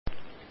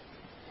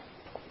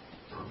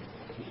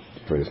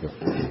Praise God.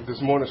 This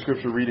morning's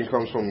scripture reading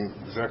comes from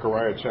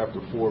Zechariah chapter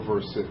 4,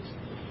 verse 6.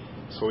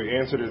 So he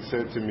answered and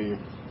said to me,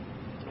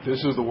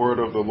 this is the word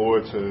of the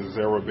Lord to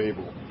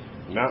Zerubbabel.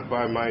 Not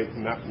by might,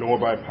 nor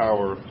by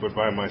power, but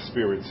by my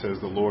spirit, says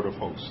the Lord of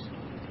hosts.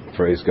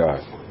 Praise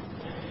God.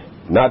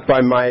 Not by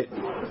might,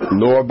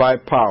 nor by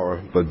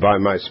power, but by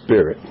my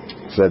spirit,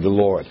 said the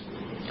Lord.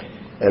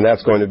 And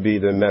that's going to be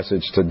the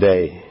message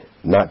today,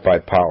 not by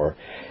power.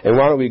 And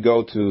why don't we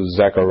go to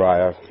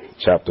Zechariah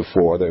chapter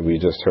 4 that we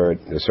just heard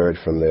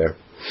from there.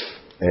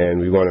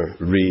 And we want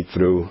to read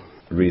through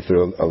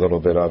a little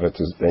bit of it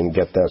and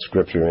get that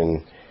scripture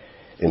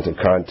into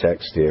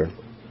context here.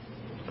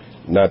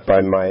 Not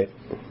by might,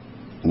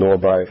 nor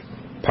by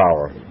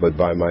power, but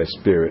by my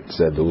spirit,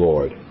 said the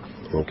Lord.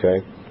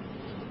 Okay?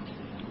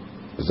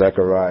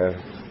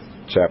 Zechariah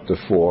chapter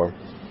 4.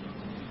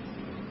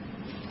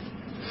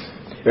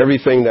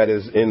 Everything that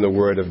is in the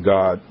Word of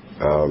God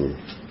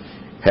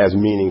has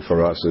meaning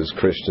for us as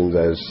Christians,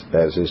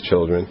 as His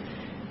children.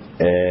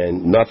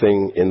 And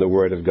nothing in the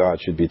Word of God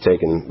should be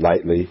taken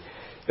lightly.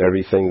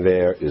 Everything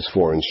there is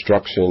for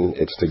instruction.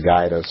 It's to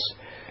guide us.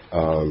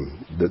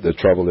 The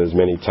trouble is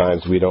many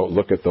times we don't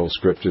look at those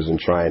scriptures and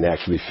try and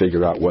actually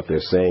figure out what they're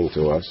saying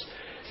to us.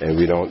 And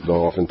we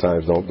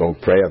oftentimes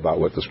don't pray about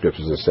what the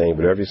scriptures are saying.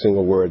 But every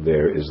single word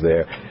there is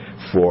there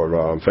for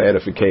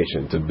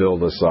edification, to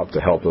build us up, to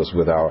help us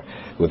with our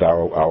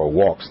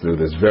walks through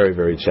this very,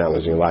 very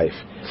challenging life.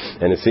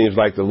 And it seems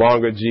like the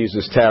longer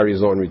Jesus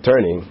tarries on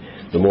returning,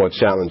 the more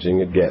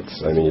challenging it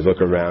gets. I mean, you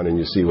look around and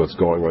you see what's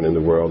going on in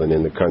the world and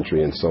in the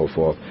country and so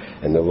forth.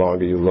 And the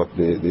longer you look,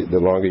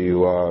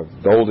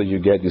 the older you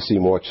get, you see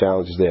more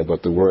challenges there.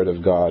 But the Word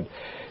of God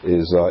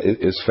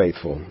is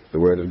faithful. The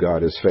Word of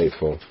God is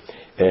faithful.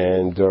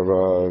 And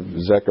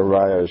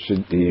Zechariah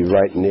should be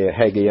right near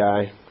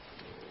Haggai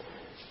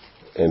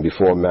and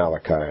before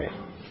Malachi.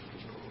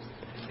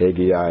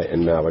 Haggai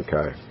and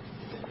Malachi.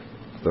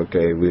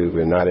 Okay,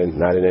 we're not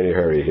in any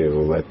hurry here.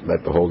 We'll let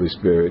the Holy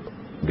Spirit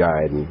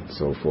guide and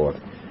so forth.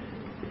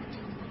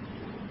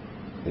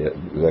 Yeah,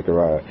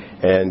 Zechariah.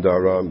 And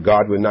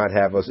God would not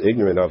have us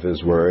ignorant of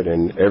His Word,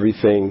 and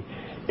everything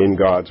in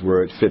God's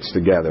Word fits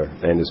together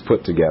and is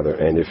put together.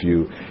 And if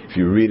you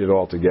read it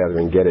all together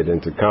and get it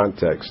into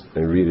context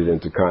and read it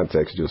into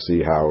context, you'll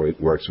see how it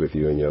works with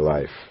you in your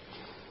life.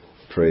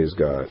 Praise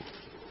God.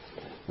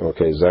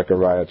 Okay,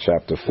 Zechariah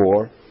chapter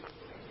 4,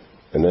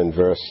 and then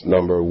verse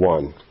number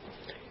 1.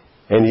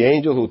 And the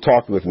angel who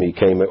talked with me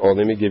came.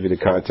 Let me give you the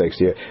context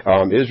here.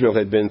 Israel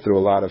had been through a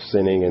lot of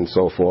sinning and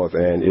so forth,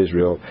 and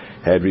Israel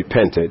had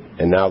repented,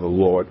 and now the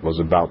Lord was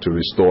about to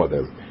restore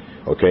them.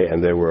 Okay,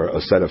 and there were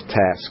a set of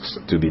tasks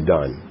to be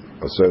done,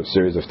 a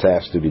series of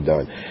tasks to be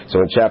done. So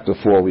in chapter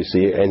 4 we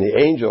see, and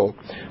the angel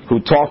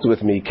who talked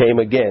with me came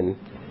again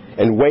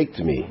and waked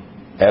me,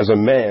 as a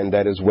man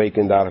that is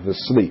wakened out of his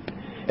sleep,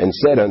 and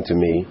said unto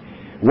me,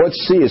 what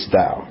seest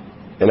thou?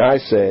 And I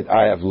said,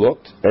 I have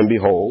looked, and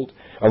behold,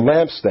 a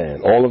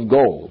lampstand, all of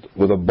gold,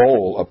 with a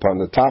bowl upon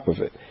the top of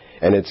it,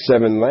 and its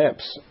 7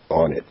 lamps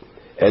on it,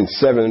 and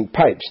 7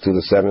 pipes to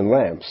the 7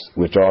 lamps,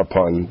 which are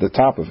upon the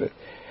top of it,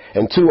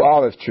 and 2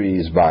 olive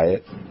trees by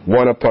it,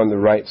 one upon the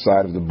right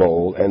side of the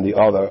bowl, and the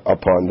other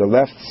upon the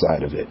left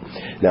side of it.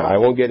 Now, I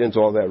won't get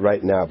into all that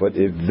right now, but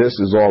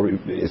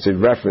it's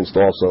referenced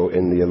also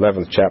in the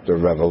 11th chapter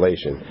of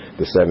Revelation,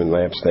 the 7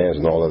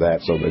 lampstands and all of that.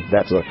 So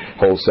that's a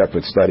whole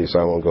separate study, so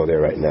I won't go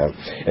there right now.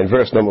 And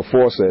verse number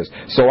 4 says,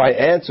 so I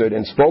answered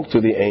and spoke to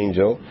the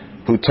angel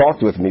who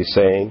talked with me,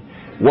 saying,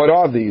 what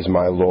are these,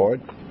 my Lord?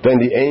 Then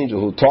the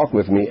angel who talked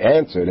with me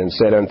answered and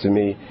said unto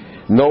me,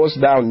 knowest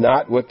thou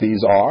not what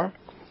these are?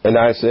 And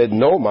I said,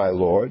 no, my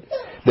Lord.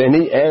 Then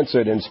he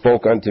answered and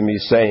spoke unto me,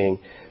 saying,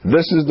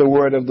 this is the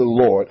word of the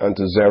Lord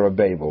unto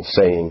Zerubbabel,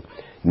 saying,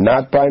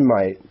 not by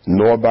might,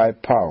 nor by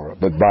power,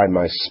 but by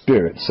my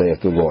spirit, saith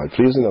the Lord.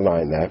 Please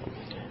underline that.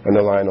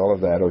 Underline all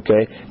of that,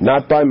 okay?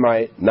 Not by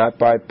might, not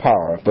by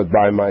power, but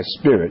by my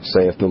spirit,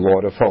 saith the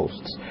Lord of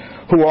hosts.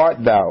 Who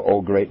art thou,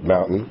 O great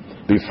mountain?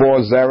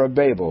 Before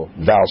Zerubbabel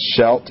thou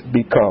shalt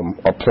become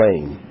a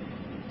plain.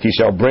 He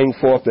shall bring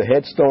forth the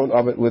headstone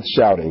of it with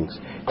shoutings,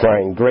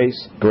 crying,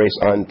 grace, grace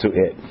unto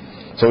it.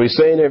 So he's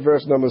saying in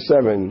verse number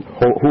 7,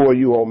 who are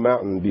you, O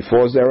mountain?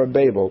 Before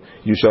Zerubbabel,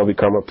 you shall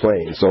become a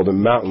plain. So the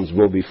mountains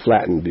will be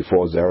flattened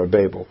before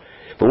Zerubbabel.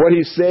 But what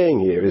he's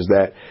saying here is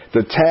that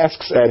the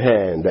tasks at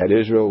hand that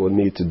Israel will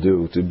need to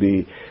do to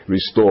be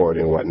restored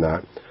and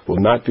whatnot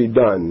will not be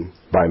done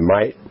by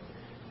might,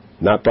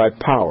 not by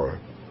power,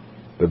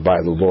 but by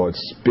the Lord's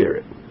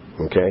Spirit.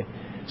 Okay?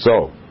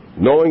 So,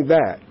 knowing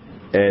that,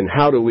 and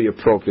how do we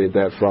appropriate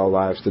that for our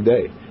lives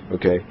today?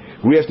 Okay?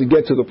 We have to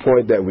get to the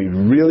point that we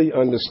really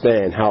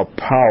understand how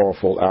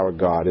powerful our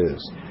God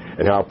is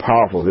and how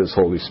powerful His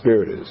Holy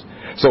Spirit is.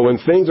 So when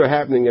things are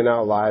happening in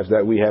our lives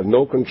that we have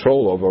no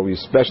control over,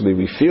 especially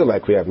we feel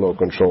like we have no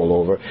control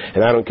over,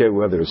 and I don't care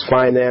whether it's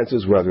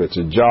finances, whether it's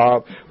a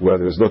job,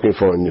 whether it's looking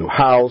for a new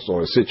house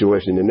or a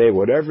situation in the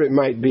neighborhood, whatever it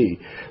might be,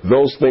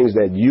 those things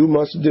that you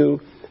must do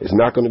is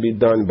not going to be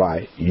done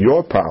by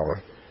your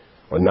power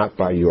or not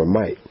by your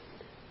might,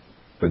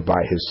 but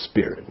by His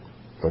Spirit.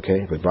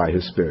 okay, but by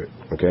His Spirit,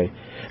 okay?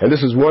 And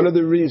this is one of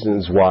the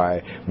reasons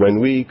why when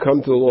we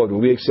come to the Lord,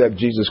 when we accept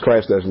Jesus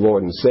Christ as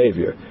Lord and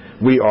Savior,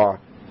 we are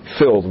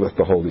filled with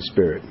the Holy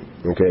Spirit,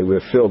 okay?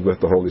 We're filled with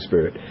the Holy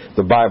Spirit.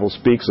 The Bible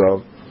speaks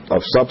of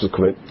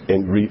subsequent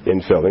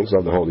infillings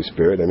of the Holy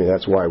Spirit. I mean,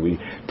 that's why we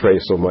pray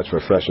so much for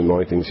fresh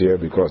anointings here,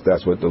 because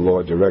that's what the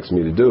Lord directs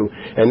me to do,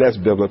 and that's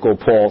biblical.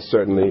 Paul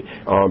certainly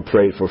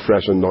prayed for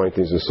fresh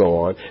anointings and so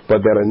on.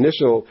 But that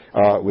initial,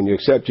 when you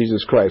accept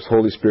Jesus Christ,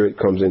 Holy Spirit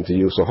comes into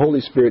you. So Holy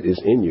Spirit is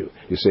in you,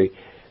 you see.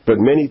 But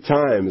many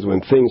times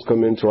when things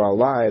come into our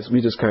lives,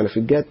 we just kind of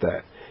forget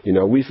that. You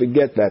know, we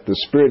forget that the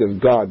Spirit of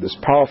God, this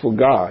powerful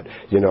God,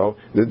 you know,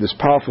 this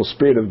powerful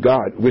Spirit of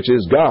God, which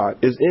is God,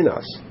 is in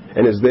us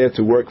and is there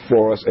to work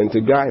for us and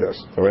to guide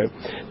us. All right.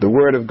 The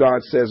Word of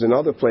God says in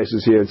other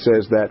places here, it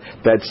says that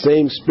that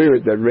same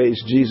Spirit that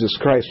raised Jesus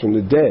Christ from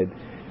the dead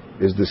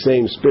is the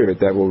same Spirit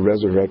that will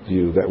resurrect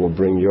you, that will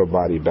bring your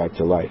body back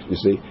to life. You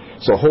see?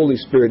 So Holy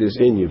Spirit is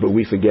in you, but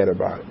we forget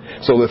about it.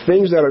 So the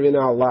things that are in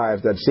our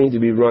lives that seem to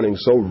be running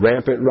so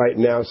rampant right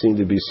now, seem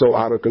to be so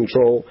out of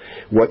control,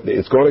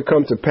 it's going to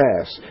come to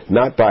pass,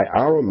 not by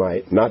our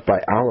might, not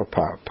by our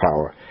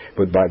power,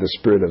 but by the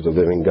Spirit of the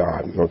living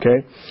God.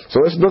 Okay?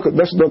 So let's look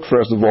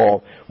first of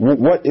all,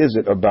 what is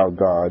it about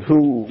God?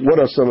 What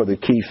are some of the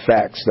key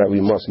facts that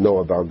we must know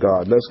about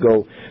God? Let's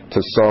go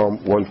to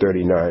Psalm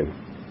 139.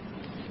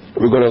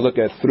 We're going to look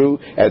at three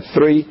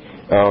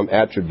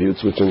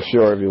attributes, which I'm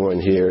sure everyone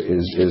here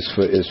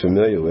is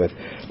familiar with.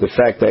 The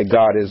fact that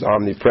God is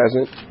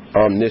omnipresent,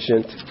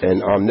 omniscient,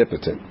 and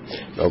omnipotent.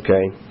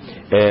 Okay?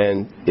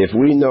 And if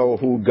we know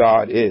who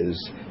God is,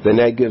 then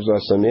that gives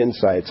us some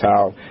insights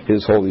how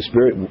His Holy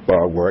Spirit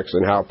works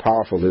and how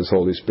powerful His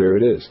Holy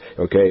Spirit is.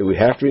 Okay? We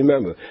have to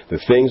remember the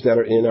things that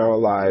are in our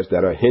lives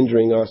that are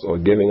hindering us or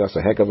giving us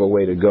a heck of a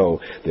way to go,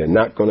 they're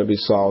not going to be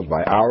solved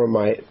by our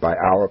might, by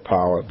our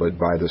power, but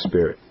by the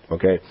Spirit.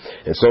 Okay?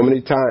 And so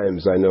many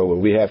times, I know, when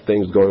we have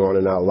things going on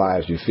in our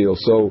lives, you feel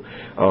so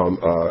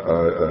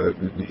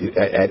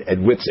at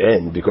wit's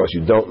end because you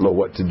don't know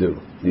what to do.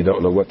 You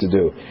don't know what to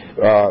do.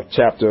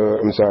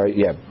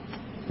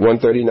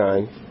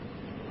 139,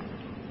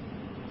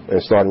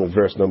 and starting with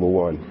verse number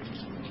 1.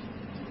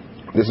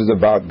 This is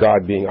about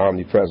God being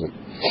omnipresent.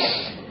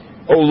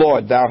 O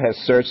Lord, Thou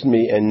hast searched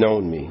me and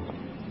known me.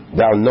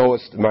 Thou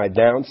knowest my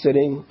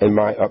downsitting and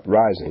my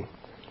uprising.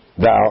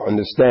 Thou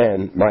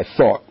understand my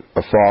thought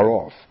afar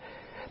off.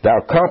 Thou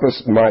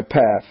compassest my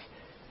path,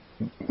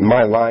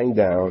 my lying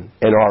down,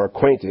 and art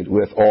acquainted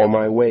with all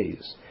my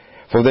ways.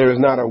 For there is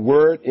not a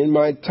word in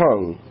my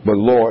tongue, but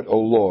Lord, O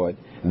Lord,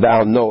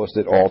 Thou knowest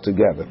it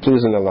altogether.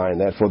 Please underline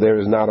that. For there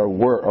is not a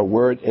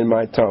word in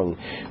my tongue,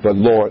 but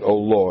Lord, O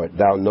Lord,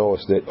 Thou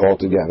knowest it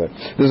altogether.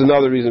 This is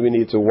another reason we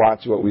need to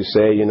watch what we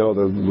say. You know,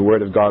 the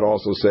Word of God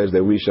also says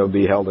that we shall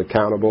be held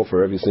accountable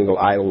for every single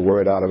idle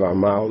word out of our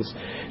mouths.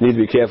 You need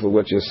to be careful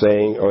what you're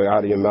saying or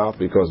out of your mouth,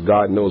 because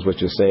God knows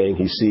what you're saying.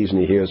 He sees and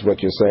He hears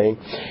what you're saying.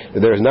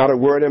 There is not a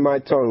word in my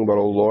tongue, but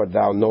O Lord,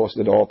 Thou knowest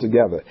it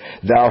altogether.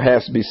 Thou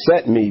hast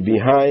beset me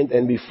behind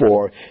and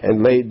before,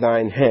 and laid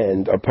Thine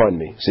hand upon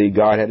me. See,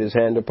 God had His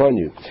hand upon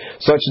you.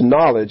 Such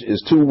knowledge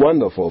is too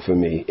wonderful for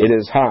me. It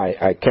is high.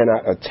 I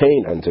cannot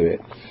attain unto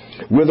it.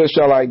 Whither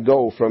shall I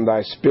go from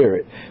Thy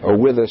Spirit, or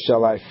whither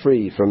shall I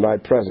flee from Thy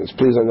presence?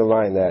 Please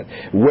underline that.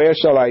 Where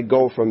shall I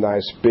go from Thy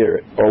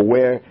Spirit, or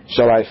where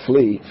shall I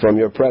flee from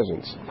Your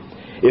presence?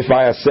 If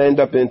I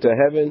ascend up into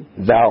heaven,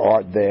 Thou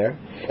art there.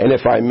 And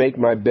if I make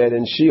my bed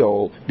in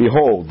Sheol,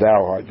 behold,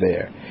 Thou art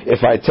there.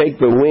 If I take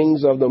the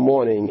wings of the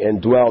morning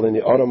and dwell in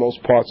the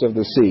uttermost parts of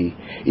the sea,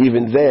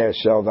 even there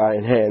shall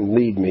Thine hand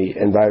lead me,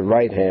 and Thy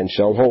right hand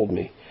shall hold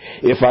me.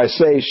 If I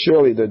say,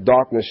 surely the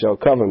darkness shall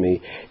cover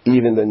me,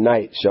 even the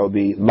night shall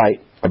be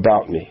light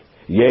about me.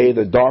 Yea,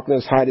 the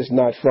darkness hideth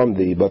not from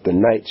Thee, but the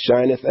night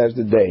shineth as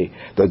the day.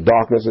 The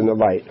darkness and the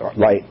light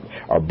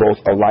are both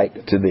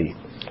alike to Thee.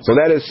 So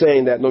that is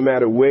saying that no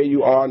matter where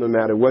you are, no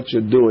matter what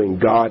you're doing,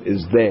 God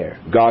is there.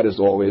 God is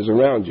always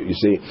around you, you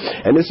see.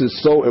 And this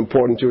is so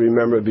important to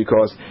remember,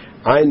 because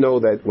I know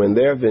that when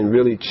there have been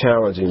really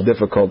challenging,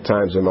 difficult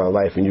times in my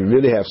life, and you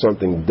really have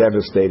something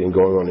devastating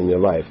going on in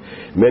your life,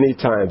 many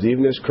times,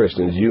 even as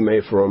Christians, you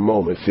may for a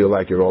moment feel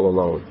like you're all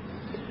alone.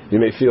 You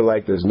may feel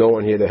like there's no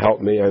one here to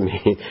help me. I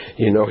mean,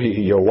 you know,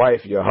 your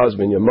wife, your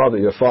husband, your mother,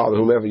 your father,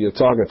 whomever you're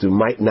talking to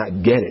might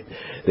not get it.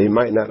 They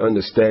might not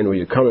understand where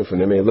you're coming from.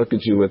 They may look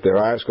at you with their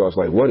eyes crossed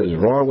like, what is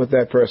wrong with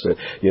that person?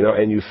 You know,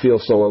 and you feel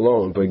so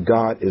alone. But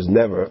God is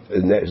never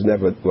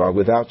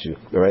without you,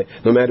 all right?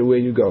 No matter where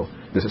you go.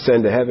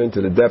 Descend to heaven, to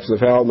the depths of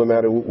hell, no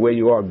matter where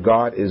you are,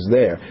 God is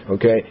there,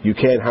 okay? You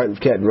can't hide, you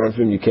can't run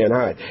from Him, you can't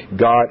hide.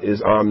 God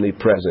is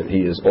omnipresent.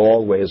 He is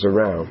always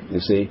around, you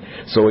see?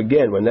 So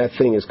again, when that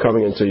thing is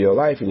coming into your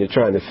life and you're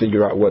trying to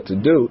figure out what to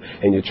do,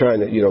 and you're trying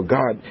to, you know,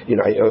 God, you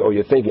know, or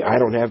you're thinking, I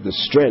don't have the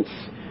strength,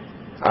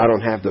 I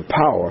don't have the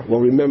power. Well,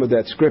 remember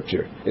that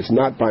scripture. It's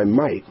not by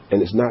might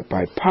and it's not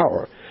by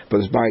power, but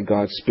it's by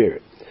God's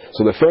Spirit.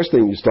 So the first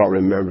thing you start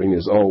remembering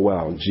is, oh,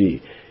 wow, gee,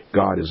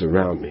 God is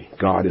around me.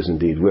 God is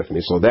indeed with me.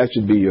 So that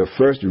should be your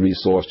first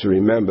resource to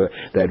remember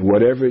that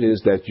whatever it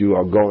is that you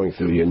are going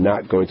through, you're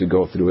not going to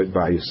go through it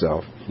by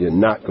yourself. You're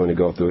not going to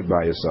go through it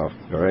by yourself,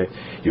 all right?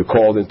 You're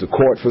called into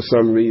court for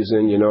some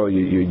reason,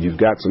 you've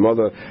got some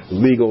other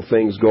legal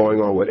things going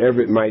on,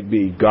 whatever it might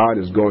be, God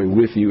is going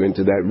with you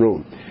into that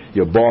room.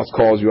 Your boss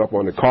calls you up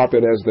on the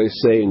carpet, as they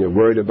say, and you're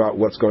worried about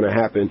what's going to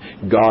happen.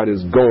 God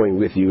is going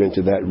with you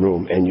into that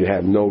room, and you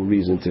have no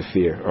reason to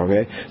fear,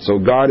 okay? So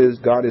God is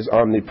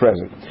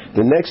omnipresent.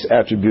 The next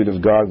attribute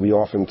of God we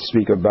often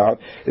speak about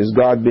is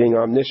God being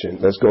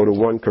omniscient. Let's go to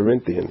 1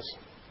 Corinthians.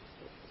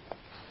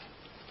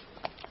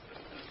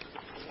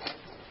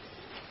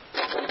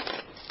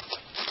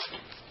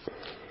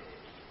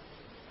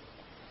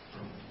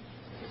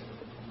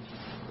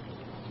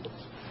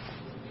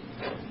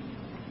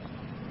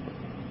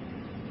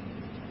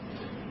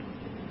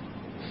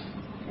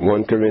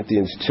 One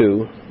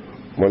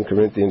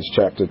Corinthians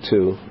chapter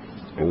 2,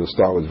 and we'll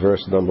start with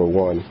verse number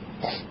 1.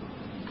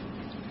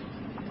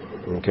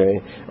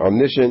 Okay?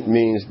 Omniscient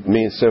means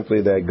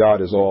simply that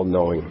God is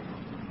all-knowing.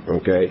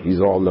 Okay? He's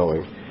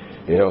all-knowing.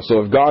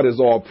 So if God is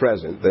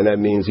all-present, then that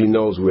means He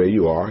knows where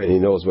you are, and He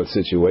knows what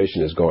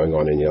situation is going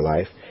on in your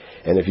life.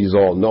 And if He's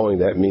all-knowing,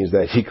 that means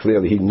that He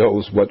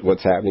knows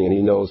what's happening, and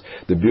He knows.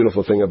 The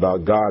beautiful thing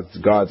about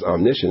God's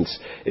omniscience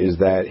is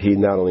that He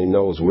not only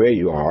knows where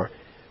you are,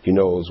 He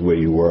knows where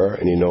you were,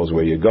 and He knows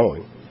where you're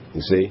going,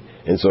 you see?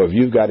 And so if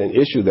you've got an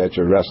issue that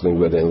you're wrestling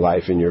with in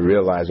life, and you're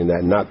realizing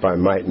that not by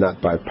might,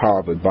 not by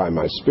power, but by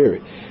my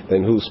Spirit,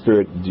 then whose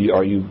Spirit do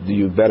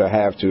you better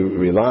have to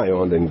rely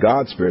on than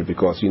God's Spirit,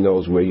 because He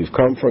knows where you've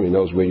come from, He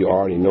knows where you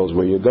are, and He knows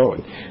where you're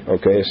going.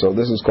 Okay, so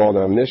this is called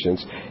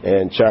omniscience.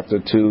 And chapter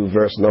 2,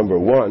 verse number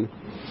 1,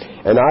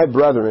 "And I,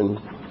 brethren,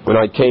 when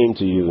I came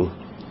to you,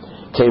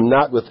 came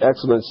not with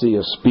excellency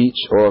of speech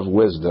or of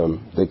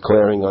wisdom,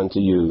 declaring unto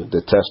you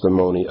the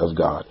testimony of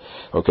God."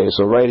 Okay,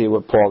 so right here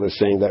what Paul is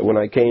saying, that when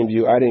I came to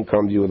you, I didn't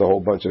come to you with a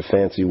whole bunch of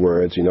fancy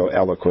words,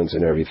 eloquence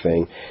and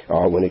everything,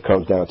 when it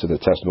comes down to the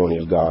testimony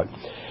of God.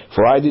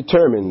 "For I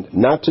determined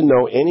not to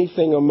know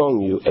anything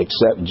among you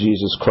except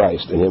Jesus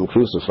Christ and Him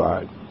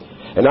crucified.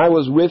 And I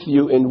was with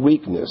you in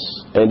weakness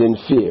and in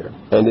fear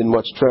and in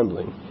much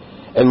trembling.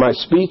 And my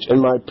speech and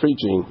my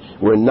preaching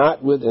were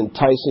not with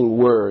enticing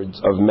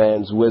words of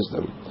man's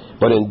wisdom,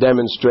 but in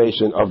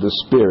demonstration of the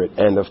Spirit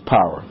and of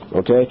power."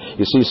 Okay?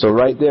 You see, so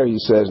right there he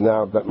says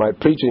now that my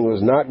preaching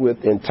was not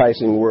with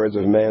enticing words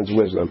of man's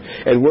wisdom.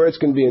 And words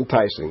can be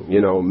enticing.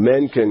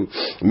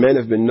 Men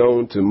have been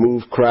known to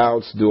move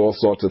crowds, do all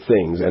sorts of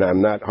things. And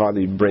I'm not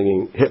hardly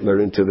bringing Hitler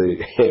into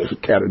the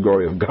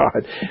category of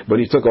God, but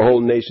he took a whole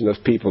nation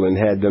of people and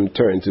had them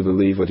turn to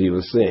believe what he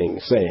was saying.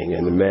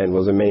 And the man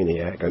was a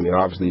maniac. I mean,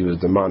 obviously he was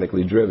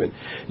demonically driven.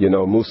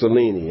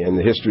 Mussolini, and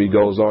the history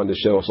goes on to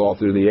show us all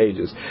through the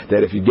ages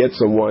that if you get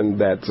someone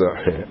that's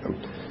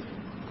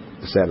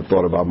just had a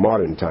thought about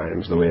modern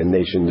times, the way a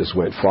nation just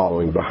went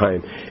following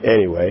behind.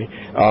 Anyway,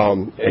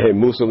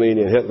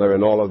 Mussolini and Hitler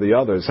and all of the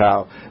others,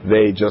 how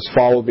they just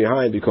followed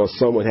behind because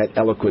someone had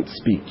eloquent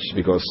speech,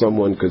 because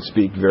someone could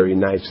speak very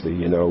nicely.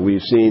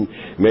 We've seen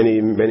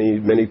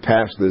many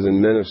pastors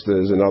and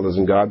ministers and others,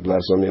 and God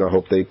bless them. I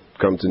hope they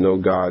come to know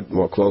God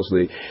more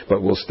closely,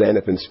 but will stand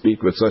up and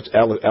speak with such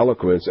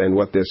eloquence, and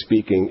what they're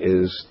speaking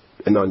is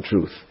an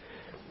untruth.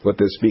 What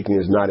they're speaking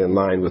is not in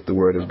line with the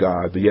Word of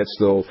God, but yet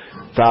still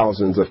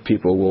thousands of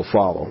people will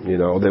follow.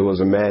 There was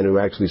a man who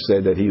actually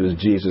said that he was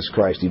Jesus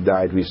Christ. He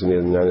died recently,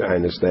 I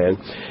understand,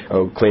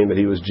 claimed that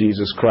he was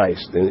Jesus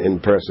Christ in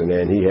person,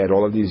 and he had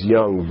all of these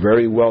young,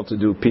 very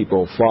well-to-do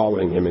people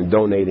following him and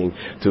donating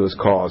to his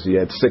cause. He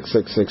had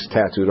 666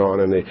 tattooed on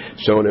him. They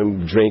showed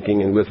him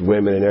drinking and with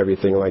women and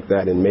everything like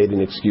that, and made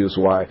an excuse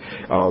why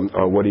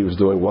what he was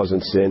doing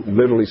wasn't sin.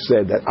 Literally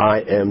said that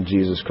I am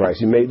Jesus Christ.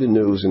 He made the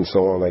news and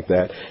so on like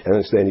that, and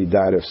instead he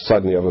died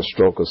suddenly of a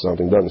stroke or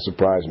something. Doesn't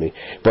surprise me.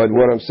 But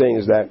what I'm saying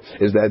is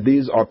that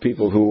these are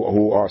people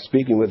who are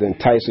speaking with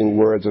enticing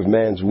words of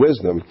man's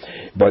wisdom,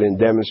 but in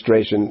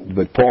demonstration,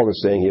 but Paul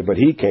is saying here, but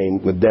he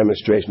came with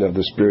demonstration of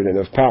the Spirit and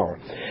of power.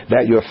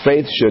 That your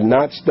faith should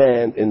not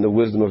stand in the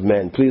wisdom of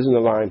men. Please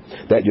underline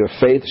that your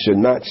faith should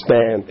not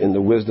stand in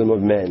the wisdom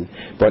of men,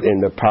 but in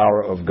the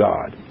power of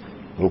God.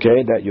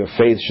 Okay, that your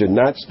faith should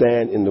not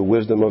stand in the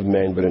wisdom of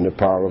men, but in the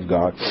power of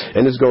God.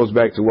 And this goes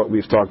back to what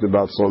we've talked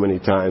about so many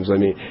times. I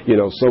mean,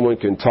 someone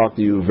can talk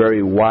to you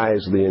very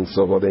wisely and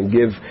so forth, and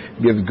give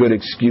good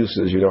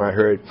excuses. I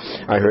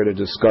heard a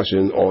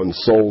discussion on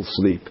soul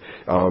sleep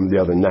the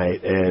other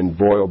night, and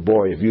boy, oh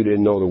boy, if you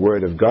didn't know the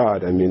Word of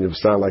God, I mean, it would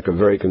sound like a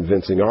very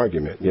convincing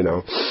argument.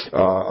 And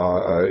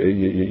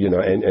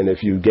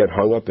if you get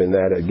hung up in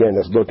that, again,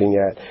 that's looking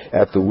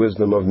at the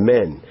wisdom of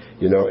men,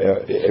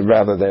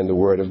 rather than the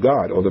Word of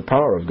God or the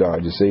power of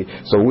God, you see.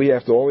 So we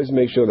have to always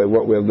make sure that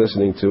what we're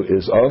listening to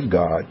is of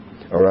God,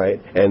 all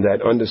right, and that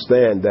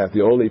understand that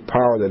the only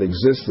power that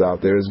exists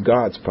out there is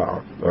God's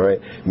power, all right.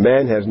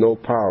 Man has no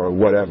power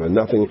whatever,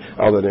 nothing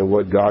other than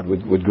what God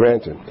would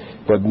grant him,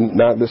 but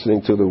not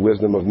listening to the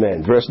wisdom of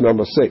men. Verse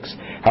number 6,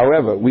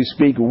 however, we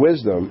speak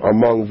wisdom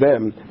among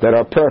them that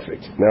are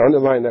perfect. Now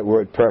underline that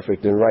word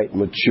perfect and write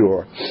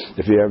mature,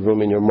 if you have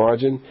room in your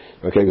margin,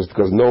 okay,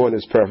 because no one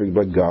is perfect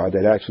but God.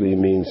 That actually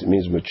means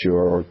mature,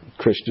 or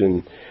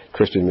Christian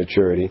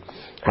maturity.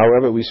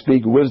 However, we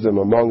speak wisdom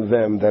among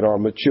them that are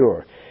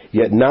mature,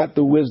 yet not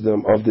the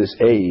wisdom of this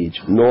age,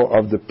 nor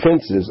of the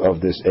princes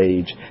of this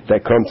age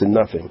that come to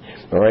nothing.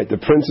 All right, the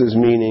princes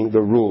meaning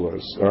the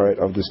rulers, all right,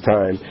 of this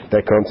time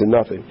that come to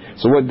nothing.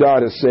 So what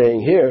God is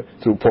saying here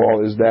through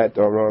Paul is that,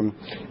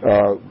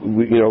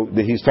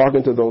 he's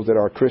talking to those that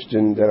are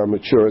Christian, that are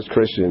mature as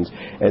Christians,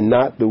 and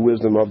not the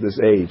wisdom of this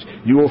age.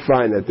 You will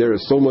find that there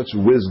is so much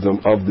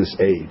wisdom of this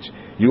age.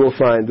 You will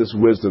find this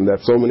wisdom that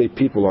so many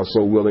people are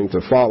so willing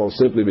to follow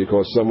simply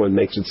because someone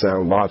makes it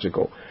sound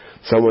logical.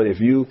 Someone, if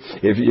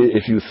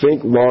you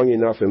think long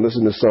enough and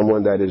listen to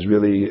someone that is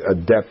really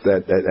adept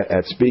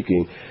at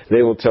speaking,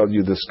 they will tell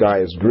you the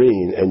sky is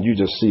green and you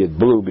just see it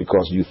blue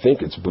because you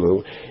think it's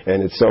blue,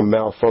 and it's some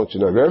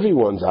malfunction of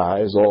everyone's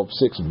eyes. All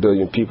 6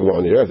 billion people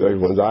on the earth,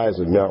 everyone's eyes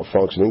are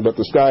malfunctioning, but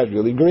the sky is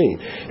really green.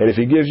 And if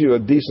he gives you a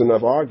decent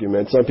enough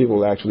argument, some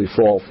people will actually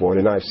fall for it,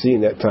 and I've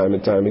seen that time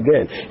and time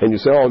again. And you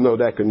say, oh no,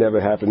 that could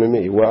never happen to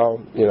me. Well,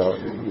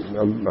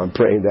 I'm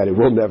praying that it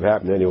will never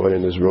happen to anyone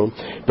in this room.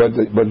 But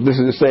this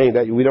is saying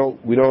that we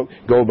don't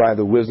go by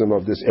the wisdom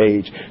of this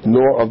age,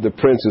 nor of the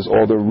princes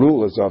or the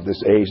rulers of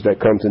this age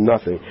that come to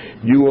nothing.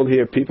 You will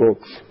hear people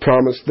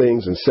promise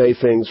things and say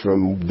things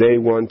from day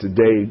 1 to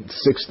day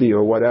 60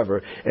 or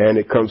whatever, and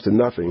it comes to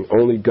nothing.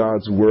 Only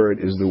God's word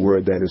is the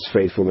word that is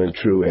faithful and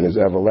true and is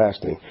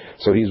everlasting.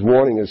 So he's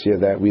warning us here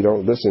that we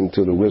don't listen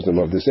to the wisdom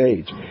of this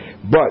age.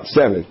 But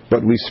 7,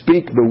 but we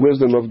speak the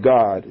wisdom of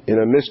God in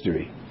a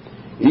mystery,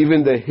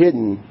 even the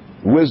hidden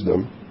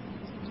wisdom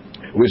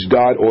which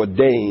God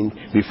ordained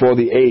before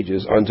the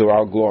ages unto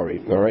our glory.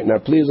 All right, now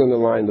please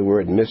underline the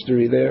word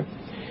mystery there.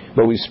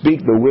 But we speak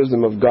the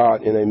wisdom of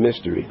God in a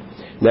mystery.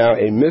 Now,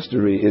 a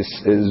mystery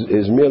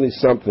is merely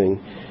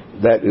something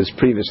that is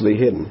previously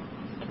hidden.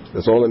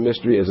 That's all a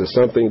mystery is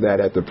something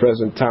that at the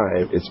present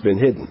time it's been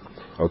hidden.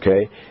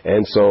 Okay,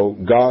 and so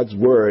God's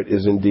word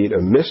is indeed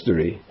a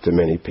mystery to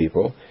many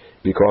people,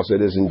 because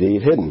it is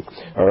indeed hidden.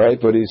 All right,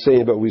 but he's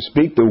saying, but we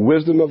speak the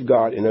wisdom of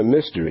God in a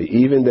mystery,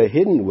 even the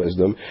hidden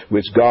wisdom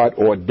which God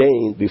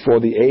ordained before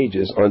the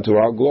ages unto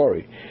our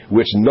glory,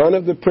 which none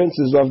of the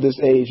princes of this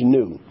age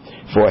knew.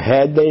 For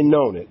had they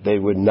known it, they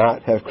would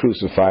not have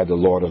crucified the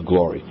Lord of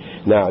glory.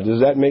 Now,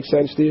 does that make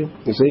sense to you?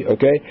 You see,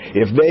 okay?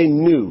 If they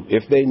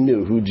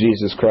knew who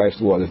Jesus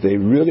Christ was, if they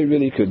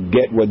really could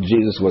get what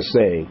Jesus was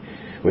saying,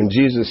 when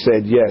Jesus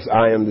said, yes,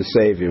 I am the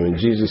Savior, when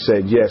Jesus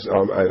said, yes,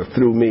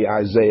 through me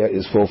Isaiah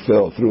is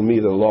fulfilled, through me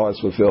the law is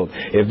fulfilled,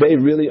 if they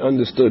really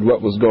understood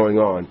what was going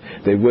on,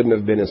 they wouldn't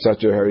have been in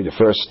such a hurry to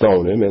first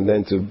stone him and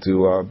then to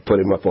put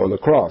him up on the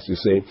cross, you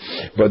see.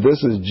 But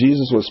this is,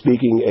 Jesus was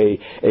speaking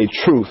a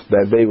truth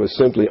that they were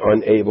simply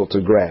unable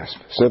to grasp,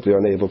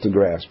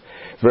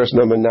 Verse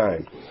number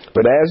 9,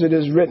 but as it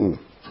is written,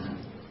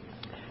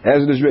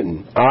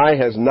 eye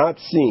has not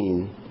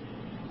seen,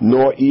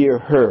 nor ear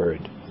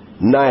heard,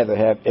 neither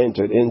have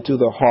entered into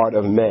the heart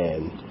of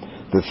man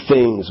the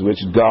things which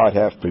God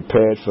hath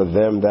prepared for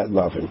them that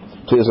love him.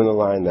 Please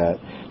underline that.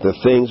 The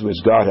things which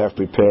God hath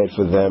prepared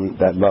for them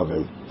that love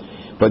him.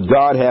 But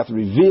God hath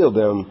revealed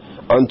them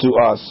unto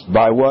us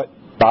by what?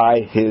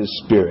 By his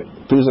Spirit.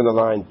 Please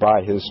underline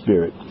by his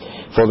Spirit.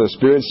 For the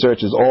Spirit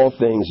searches all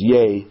things,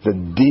 yea,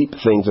 the deep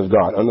things of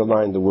God.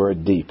 Underline the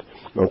word deep.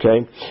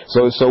 Okay,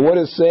 so what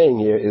it's saying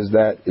here is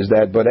that,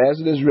 but as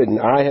it is written,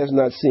 eye has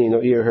not seen,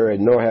 nor ear heard,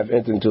 nor have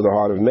entered into the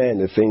heart of man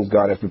the things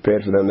God has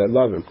prepared for them that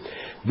love him.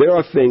 There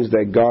are things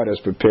that God has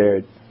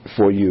prepared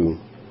for you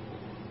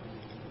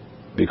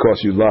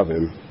because you love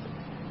him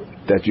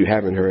that you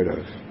haven't heard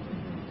of,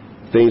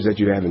 things that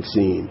you haven't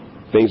seen,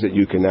 things that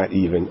you cannot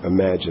even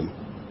imagine,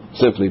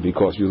 simply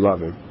because you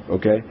love him.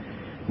 Okay,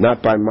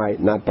 not by might,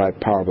 not by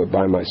power, but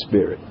by my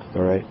Spirit.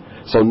 All right,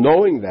 so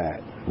knowing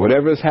that,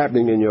 whatever is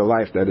happening in your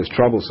life that is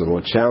troublesome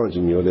or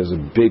challenging you, there's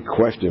a big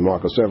question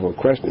mark or several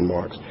question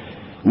marks.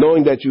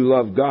 Knowing that you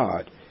love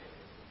God,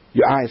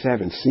 your eyes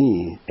haven't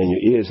seen and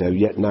your ears have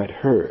yet not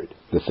heard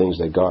the things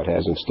that God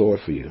has in store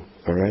for you.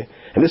 All right?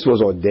 And this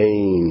was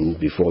ordained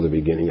before the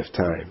beginning of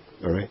time.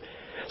 All right?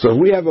 So if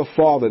we have a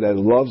Father that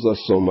loves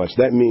us so much,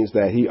 that means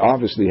that he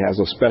obviously has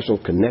a special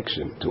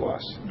connection to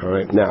us. All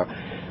right? Now,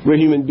 we're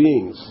human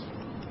beings.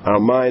 Our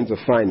minds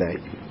are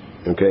finite.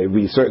 Okay,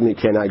 we certainly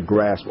cannot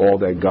grasp all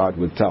that God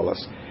would tell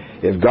us.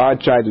 If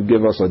God tried to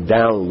give us a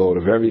download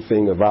of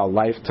everything of our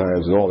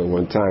lifetimes and all at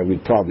one time,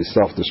 we'd probably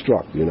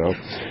self-destruct,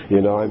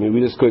 I mean, we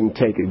just couldn't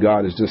take it.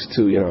 God is just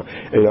too,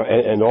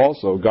 and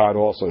also, God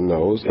also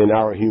knows in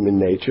our human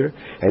nature,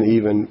 and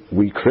even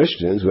we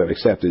Christians who have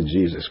accepted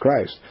Jesus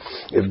Christ,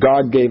 if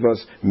God gave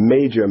us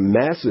major,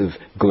 massive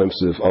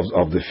glimpses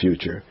of the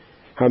future,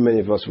 how many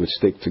of us would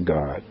stick to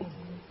God?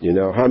 You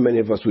know, how many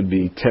of us would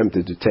be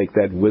tempted to take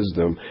that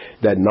wisdom,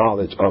 that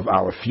knowledge of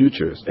our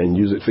futures and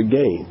use it for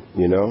gain,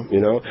 you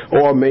know,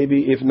 or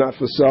maybe if not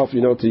for self,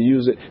 you know, to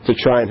use it to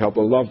try and help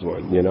a loved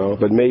one, you know,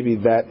 but maybe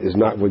that is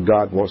not what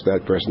God wants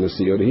that person to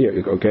see or to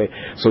hear, okay?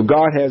 So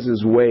God has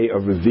his way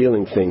of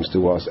revealing things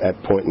to us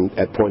at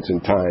points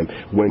in time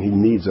when he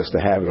needs us to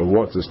have it or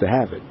wants us to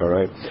have it, all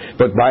right?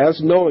 But by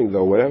us knowing,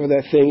 though, whatever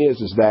that thing is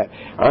that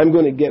I'm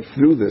going to get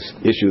through this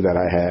issue that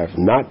I have,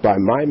 not by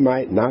my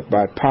might, not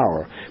by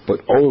power, but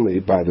only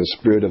by the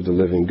Spirit of the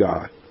living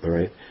God, all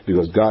right?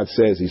 Because God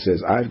says, he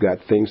says, I've got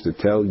things to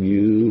tell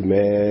you,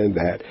 man,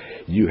 that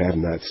you have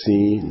not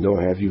seen,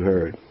 nor have you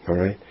heard, all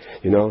right?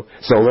 You know,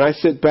 so when I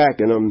sit back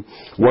and I'm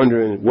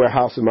wondering where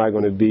house am I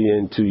going to be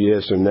in 2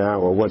 years from now,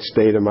 or what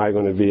state am I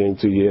going to be in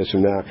 2 years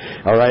from now,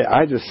 all right,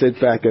 I just sit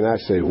back and I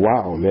say,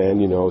 wow, man,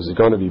 you know, is it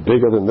going to be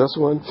bigger than this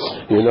one?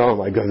 You know,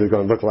 am I going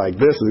to look like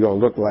this? Is it going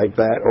to look like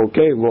that?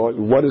 Okay, Lord,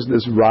 what is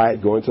this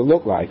ride going to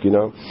look like, you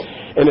know?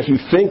 And if you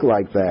think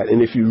like that,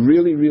 and if you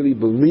really, really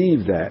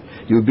believe that,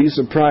 you'll be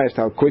surprised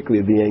how quickly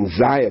the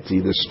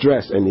anxiety, the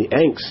stress, and the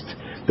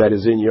angst that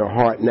is in your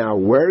heart now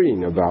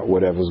worrying about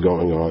whatever's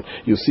going on,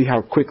 you'll see how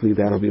quickly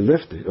that'll be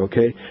lifted,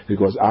 okay?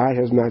 Because eye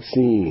has not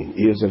seen,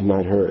 ears have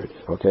not heard,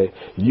 okay?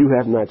 You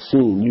have not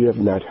seen, you have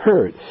not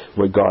heard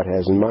what God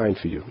has in mind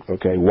for you,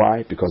 okay?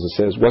 Why? Because it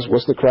says,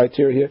 what's the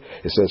criteria here?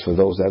 It says for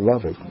those that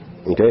love him,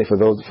 okay? For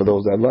those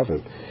that love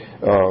him.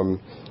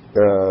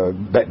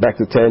 Back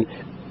to 10.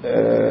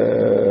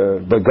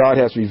 But God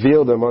has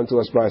revealed them unto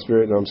us by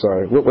Spirit. No, I'm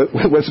sorry. What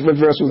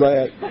verse was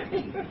I at?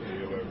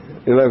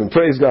 11.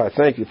 Praise God.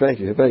 Thank you,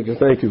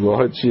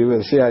 Lord.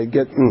 See how you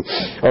get.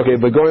 Okay,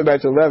 but going back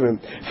to 11.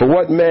 For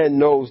what man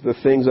knows the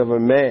things of a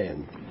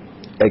man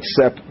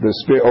except the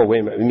Spirit? Oh,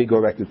 wait a minute. Let me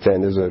go back to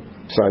 10.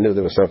 So I knew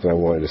there was something I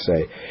wanted to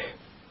say.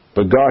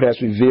 But God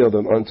has revealed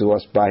them unto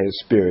us by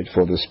his Spirit,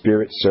 for the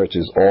Spirit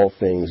searches all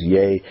things,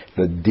 yea,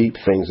 the deep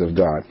things of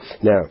God.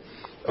 Now,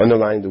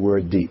 underline the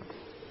word deep.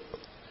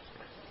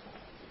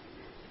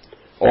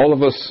 All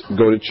of us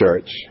go to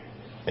church,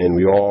 and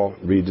we all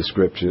read the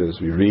Scriptures.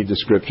 We read the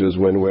Scriptures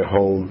when we're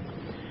home.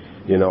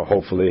 You know,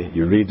 hopefully,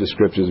 you read the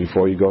Scriptures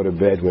before you go to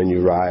bed, when you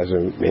rise,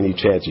 or any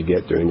chance you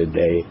get during the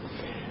day.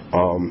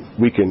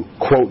 We can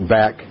quote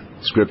back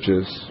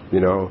Scriptures, you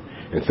know,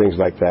 and things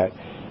like that.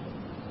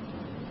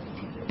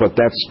 But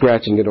that's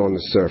scratching it on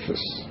the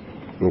surface,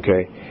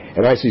 okay?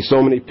 And I see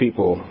so many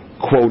people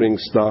quoting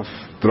stuff,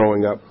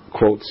 throwing up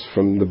quotes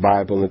from the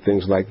Bible and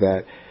things like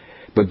that.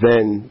 But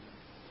then,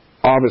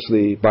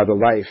 obviously, by the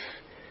life,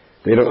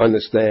 they don't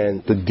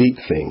understand the deep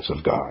things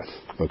of God,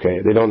 okay?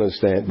 They don't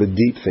understand the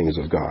deep things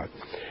of God.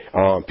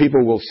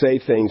 People will say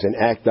things and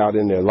act out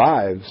in their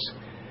lives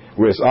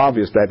where it's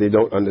obvious that they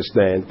don't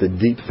understand the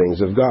deep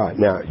things of God.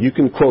 Now, you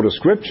can quote a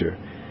scripture,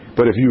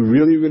 but if you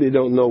really, really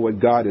don't know what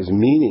God is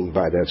meaning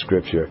by that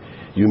scripture,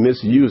 you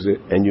misuse it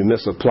and you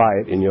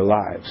misapply it in your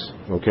lives,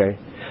 okay?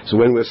 So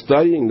when we're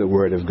studying the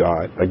Word of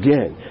God,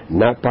 again,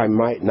 not by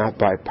might, not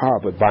by power,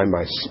 but by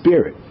my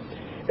Spirit,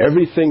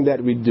 everything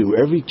that we do,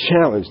 every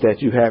challenge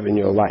that you have in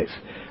your life,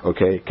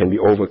 okay, can be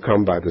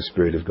overcome by the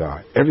Spirit of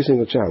God. Every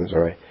single challenge,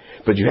 all right?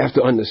 But you have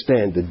to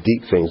understand the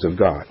deep things of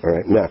God, all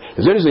right? Now,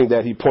 it's interesting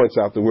that he points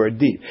out the word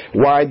deep.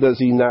 Why does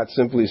he not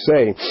simply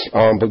say,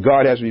 but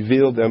God has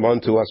revealed them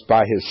unto us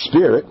by his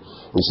Spirit?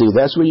 You see,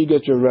 that's where you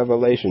get your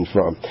revelation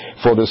from.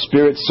 For the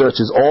Spirit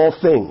searches all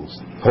things.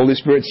 Holy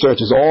Spirit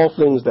searches all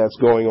things that's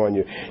going on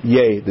you.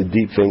 Yea, the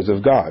deep things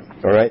of God.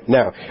 All right?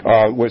 Now,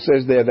 where it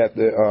says there that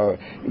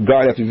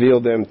God hath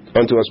revealed them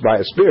unto us by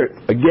his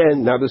Spirit,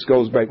 again, now this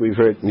goes back, we've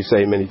heard me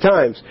say many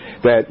times,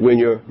 that when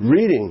you're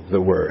reading the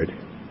Word,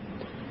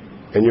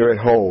 and you're at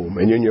home,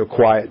 and you're in your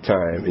quiet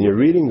time, and you're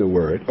reading the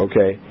Word,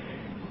 okay,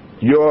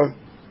 you're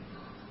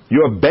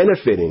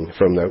benefiting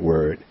from that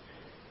Word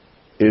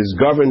is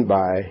governed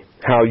by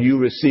how you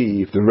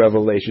receive the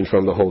revelation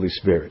from the Holy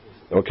Spirit,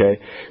 okay?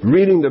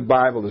 Reading the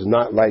Bible is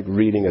not like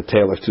reading A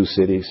Tale of Two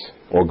Cities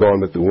or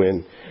Gone with the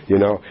Wind, you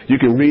know. You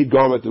can read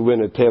Gone with the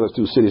Wind and A Tale of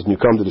Two Cities and you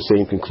come to the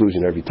same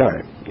conclusion every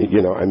time.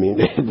 You know, I mean,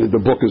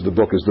 the book is the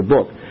book is the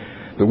book.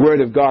 The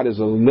Word of God is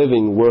a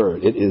living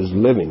Word. It is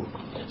living.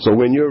 So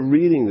when you're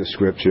reading the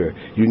Scripture,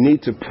 you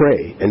need to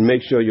pray and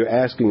make sure you're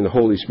asking the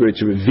Holy Spirit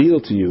to reveal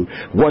to you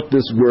what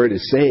this Word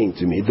is saying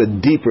to me, the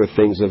deeper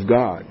things of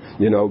God.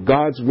 You know,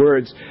 God's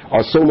words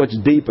are so much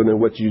deeper than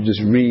what you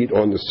just read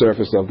on the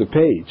surface of the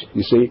page,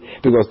 you see,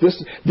 because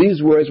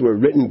these words were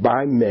written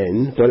by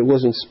men, but it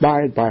was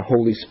inspired by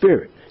Holy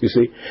Spirit. You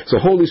see? So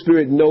Holy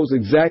Spirit knows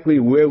exactly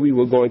where we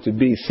were going to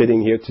be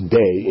sitting here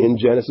today in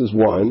Genesis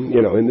 1,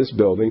 you know, in this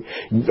building.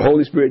 The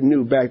Holy Spirit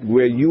knew back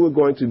where you were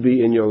going to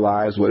be in your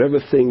lives, whatever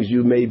things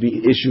you may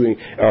be issuing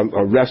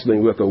or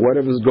wrestling with, or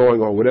whatever's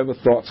going on, whatever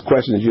thoughts,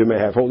 questions you may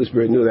have. Holy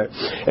Spirit knew that.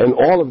 And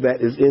all of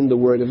that is in the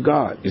Word of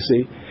God, you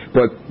see?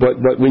 But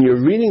when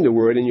you're reading the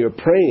Word and you're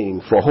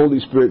praying for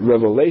Holy Spirit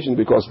revelation,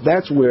 because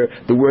that's where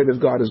the Word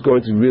of God is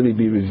going to really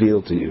be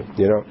revealed to you,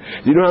 you know?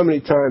 You know how many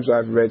times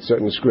I've read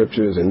certain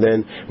scriptures and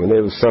then when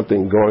there was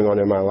something going on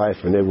in my life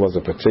and there was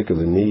a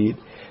particular need,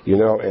 you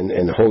know, and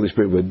the Holy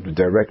Spirit would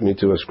direct me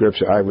to a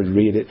scripture. I would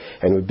read it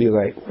and it would be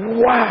like,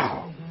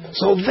 wow,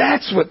 so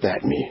that's what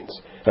that means.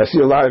 I see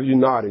a lot of you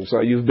nodding, so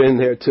you've been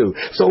there too.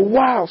 So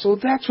wow, so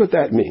that's what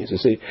that means, you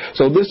see.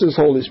 So this is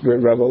Holy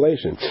Spirit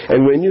revelation.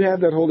 And when you have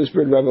that Holy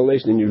Spirit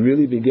revelation and you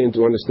really begin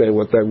to understand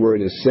what that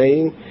word is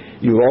saying,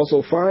 you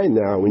also find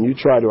now when you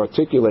try to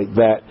articulate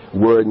that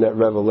word and that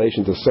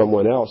revelation to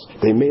someone else,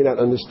 they may not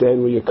understand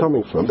where you're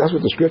coming from. That's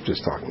what the scripture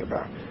is talking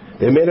about.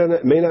 They may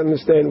not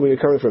understand where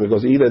you're coming from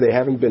because either they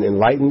haven't been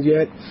enlightened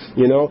yet,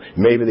 you know,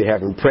 maybe they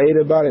haven't prayed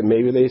about it,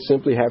 maybe they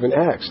simply haven't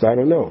asked. I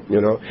don't know,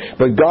 you know.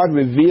 But God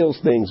reveals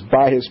things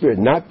by His Spirit,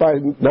 not by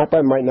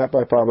might, not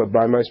by power, but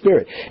by my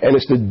Spirit. And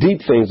it's the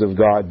deep things of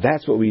God.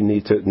 That's what we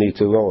need to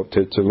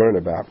learn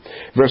about.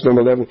 Verse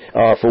number 11.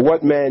 For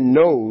what man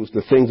knows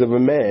the things of a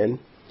man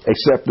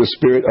except the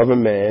spirit of a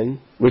man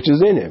which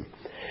is in him?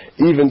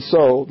 Even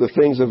so, the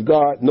things of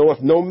God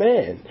knoweth no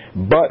man,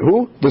 but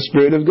who? The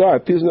Spirit of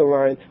God. Please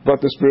underline,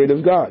 but the Spirit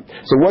of God.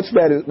 So what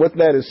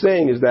that is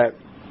saying is that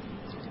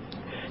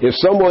if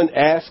someone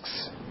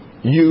asks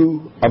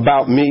you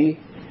about me,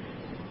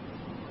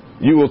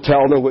 you will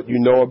tell them what you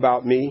know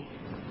about me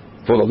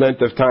for the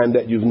length of time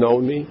that you've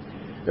known me.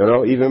 You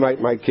know, even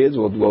my kids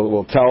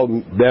will tell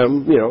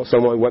them, you know,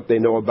 someone what they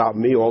know about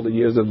me, all the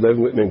years of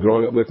living with me and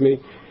growing up with me.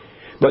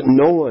 But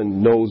no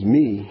one knows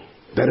me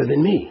better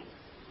than me.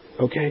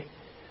 Okay?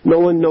 No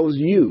one knows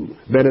you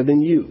better than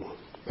you.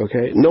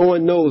 Okay? No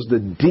one knows the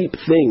deep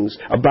things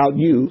about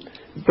you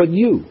but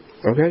you.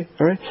 Okay?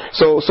 All right?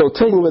 So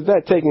taking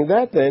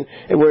that then,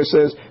 and where it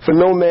says, for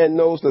no man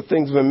knows the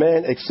things of a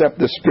man except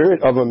the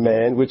spirit of a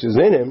man which is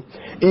in him,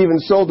 even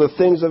so the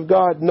things of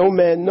God no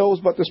man knows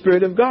but the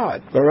Spirit of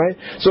God. All right?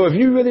 So if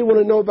you really want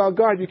to know about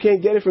God, you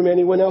can't get it from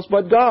anyone else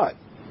but God.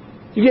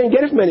 You can't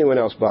get it from anyone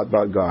else but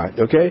God,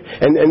 okay?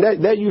 And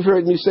that you've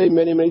heard me say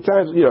many, many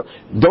times. You know,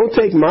 don't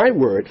take my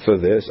word for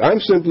this. I'm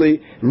simply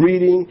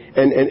reading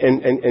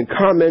and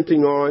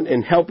commenting on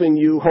and helping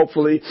you,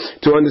 hopefully,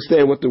 to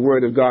understand what the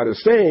Word of God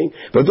is saying.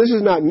 But this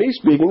is not me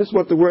speaking. This is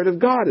what the Word of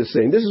God is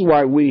saying. This is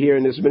why we here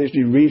in this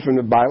ministry read from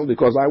the Bible,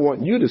 because I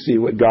want you to see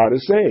what God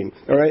is saying,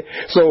 all right?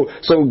 So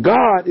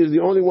God is the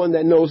only one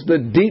that knows the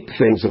deep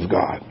things of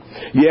God.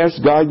 Yes,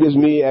 God gives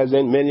me, as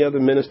in many other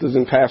ministers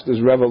and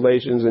pastors,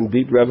 revelations and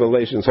deep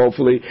revelations,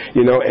 hopefully,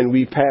 you know, and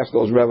we pass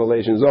those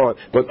revelations on.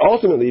 But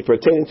ultimately,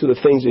 pertaining to the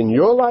things in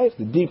your life,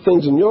 the deep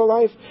things in your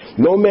life,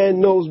 no man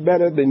knows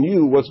better than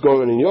you what's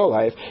going on in your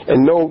life,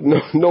 and no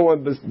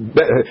one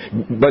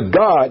but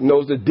God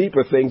knows the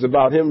deeper things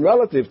about Him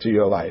relative to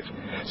your life.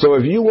 So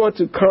if you want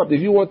to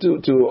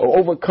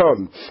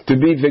overcome, to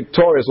be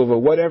victorious over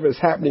whatever is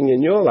happening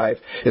in your life,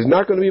 it's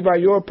not going to be by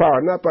your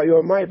power, not by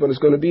your might, but it's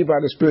going to be by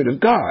the Spirit of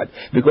God.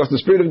 Because the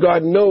Spirit of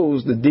God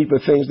knows the deeper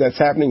things that's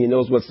happening. He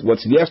knows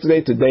what's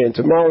yesterday, today, and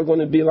tomorrow going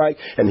to be like,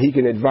 and He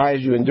can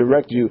advise you and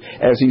direct you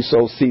as He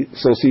so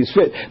sees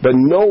fit. But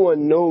no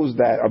one knows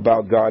that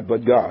about God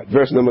but God.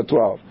 Verse number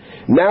 12.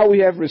 Now we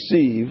have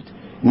received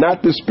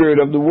not the spirit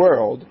of the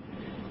world,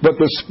 but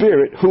the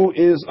Spirit who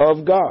is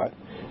of God.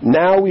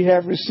 Now we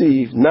have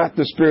received not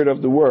the spirit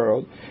of the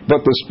world,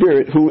 but the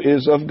Spirit who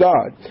is of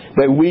God,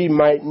 that we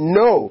might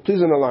know,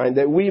 please underline,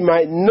 that we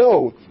might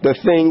know the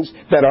things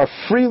that are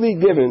freely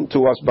given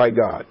to us by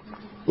God.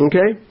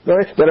 Okay? All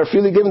right? That are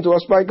freely given to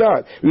us by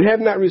God. We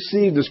have not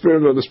received the spirit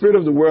of the world. The spirit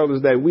of the world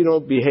is that we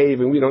don't behave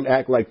and we don't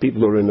act like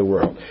people who are in the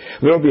world.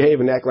 We don't behave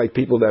and act like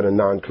people that are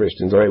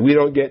non-Christians. All right? We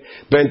don't get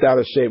bent out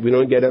of shape. We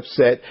don't get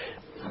upset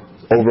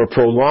over a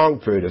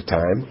prolonged period of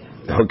time.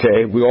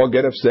 Okay, we all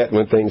get upset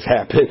when things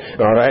happen,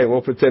 all right?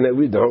 We'll pretend that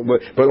we don't,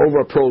 but over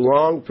a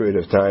prolonged period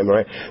of time, all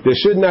right? There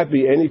should not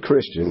be any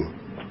Christian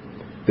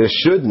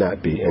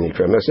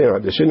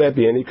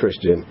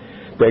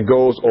that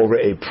goes over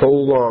a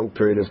prolonged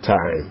period of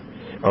time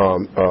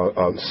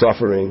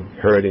suffering,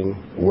 hurting,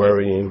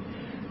 worrying,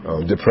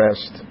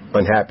 depressed,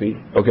 unhappy,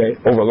 okay?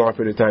 Over a long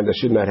period of time, that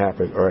should not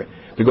happen, all right?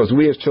 Because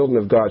we as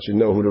children of God should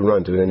know who to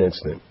run to in an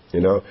instant. You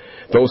know,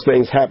 those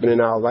things happen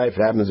in our life,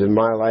 happens in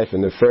my life,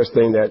 and the first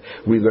thing that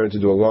we learned to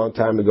do a long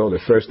time ago,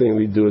 the first thing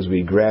we do is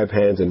we grab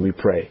hands and we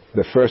pray.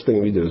 The first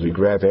thing we do is we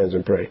grab hands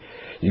and pray.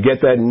 You get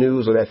that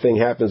news or that thing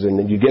happens, and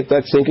then you get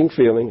that sinking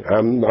feeling.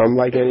 I'm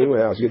like anyone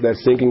else. You get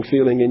that sinking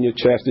feeling in your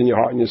chest, in your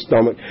heart, in your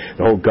stomach.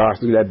 Oh gosh,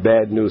 that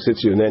bad news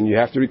hits you, and then you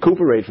have to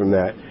recuperate from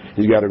that.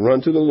 You got to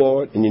run to the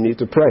Lord, and you need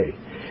to pray.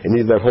 You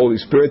need that Holy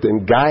Spirit to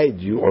guide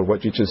you on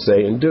what you should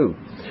say and do.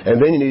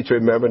 And then you need to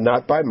remember,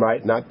 not by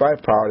might, not by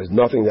power. There's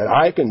nothing that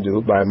I can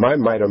do by my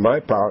might or my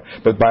power,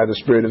 but by the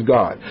Spirit of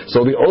God.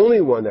 So the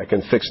only one that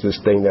can fix this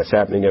thing that's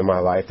happening in my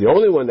life, the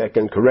only one that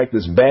can correct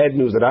this bad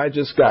news that I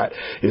just got,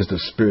 is the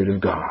Spirit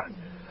of God.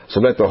 So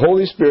let the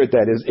Holy Spirit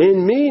that is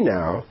in me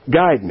now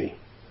guide me.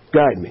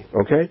 Guide me,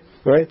 okay?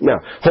 All right? Now,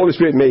 Holy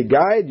Spirit may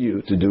guide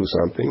you to do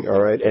something,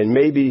 all right? And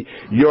maybe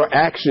your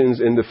actions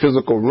in the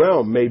physical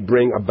realm may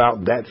bring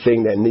about that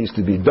thing that needs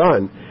to be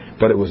done,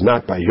 but it was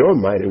not by your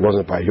might, it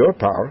wasn't by your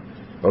power,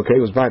 okay?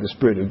 It was by the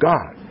Spirit of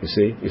God.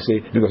 You see,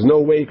 because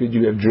no way could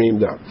you have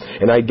dreamed up.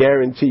 And I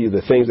guarantee you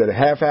the things that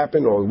have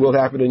happened or will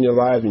happen in your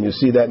life, and you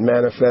see that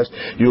manifest,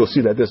 you will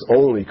see that this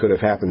only could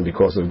have happened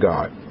because of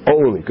God.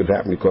 Only could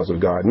happen because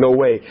of God. No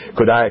way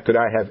could I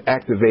have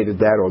activated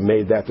that or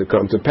made that to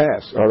come to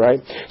pass. All right.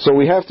 So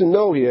we have to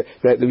know here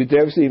that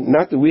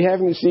we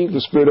haven't received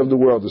the spirit of the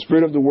world. The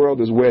spirit of the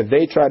world is where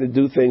they try to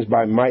do things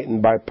by might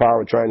and by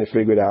power, trying to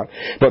figure it out.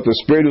 But the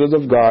Spirit is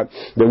of God,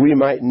 that we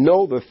might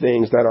know the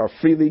things that are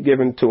freely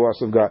given to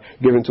us of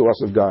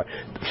God.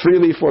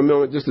 Freely, for a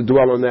moment, just to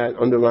dwell on that,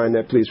 underline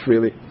that, please.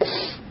 Freely.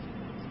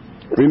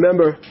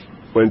 Remember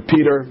when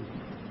Peter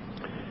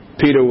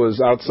was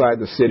outside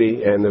the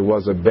city and there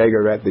was a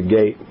beggar at the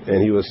gate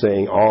and he was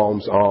saying,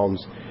 alms,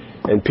 alms.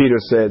 And Peter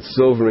said,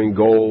 silver and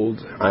gold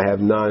I have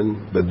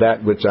none, but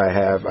that which I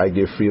have I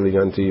give freely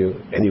unto you.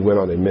 And he went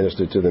on and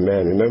ministered to the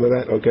man. Remember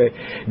that?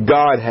 Okay?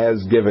 God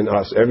has given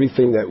us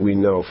everything that we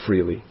know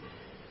freely.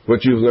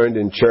 What you've learned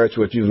in church,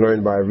 what you've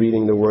learned by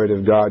reading the Word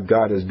of God,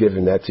 God has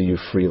given that to you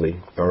freely.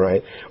 All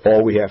right?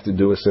 All we have to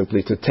do is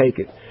simply to take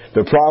it.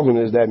 The problem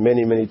is that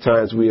many, many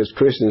times we as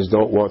Christians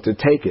don't want to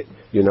take it.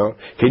 You know,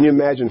 can you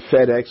imagine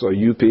FedEx or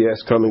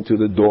UPS coming to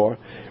the door,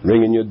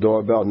 ringing your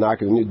doorbell,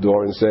 knocking on your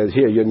door and says,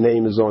 here, your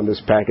name is on this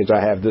package.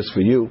 I have this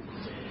for you.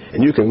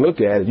 And you can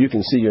look at it. You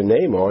can see your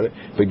name on it.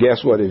 But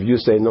guess what? If you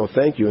say no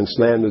thank you and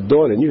slam the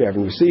door, then you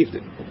haven't received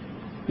it.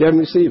 You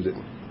haven't received it.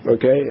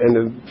 Okay? And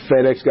the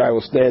FedEx guy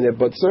will stand there,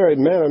 but sir,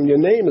 madam, your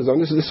name is on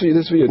this. This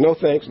is for you. No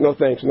thanks, no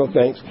thanks, no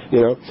thanks.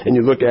 You know, and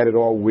you look at it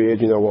all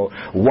weird. You know, well,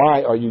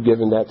 why are you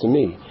giving that to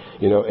me?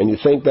 You know, and you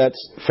think that's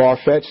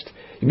far-fetched.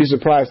 You'd be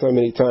surprised how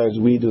many times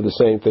we do the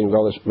same thing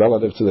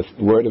relative to the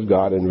Word of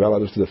God and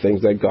relative to the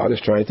things that God is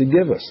trying to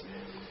give us.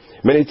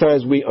 Many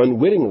times we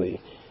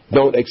unwittingly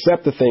don't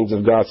accept the things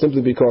of God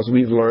simply because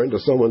we've learned or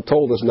someone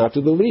told us not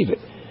to believe it.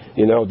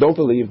 You know, don't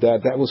believe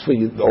that. That was for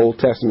the Old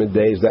Testament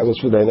days. That was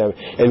for them.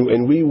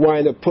 And we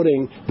wind up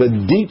putting the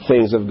deep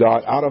things of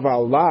God out of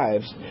our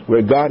lives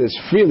where God is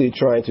freely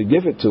trying to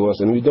give it to us,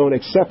 and we don't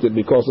accept it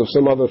because of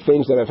some other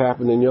things that have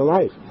happened in your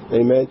life.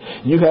 Amen.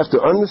 You have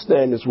to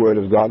understand this Word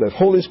of God, that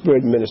Holy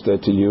Spirit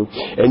ministered to you,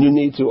 and you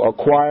need to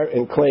acquire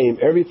and claim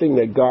everything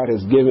that God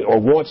has given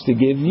or wants to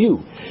give you.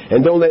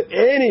 And don't let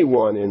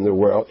anyone in the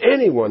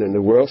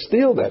world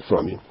steal that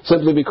from you,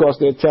 simply because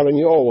they're telling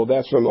you, oh, well,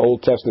 that's from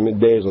Old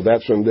Testament days, or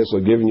that's from this,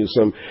 or giving you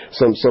some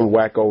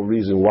wacko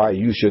reason why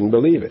you shouldn't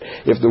believe it.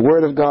 If the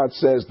Word of God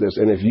says this,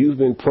 and if you've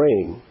been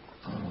praying,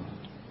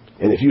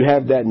 and if you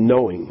have that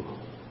knowing,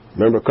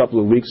 remember a couple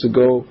of weeks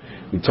ago,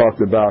 we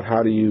talked about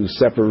how do you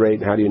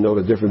separate, how do you know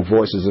the different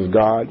voices of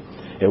God.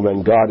 And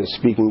when God is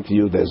speaking to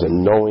you, there's a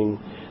knowing,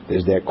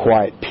 there's that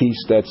quiet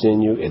peace that's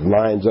in you. It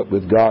lines up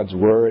with God's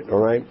Word,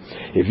 all right?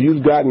 If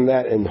you've gotten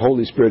that and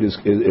Holy Spirit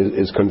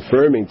is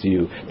confirming to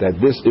you that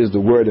this is the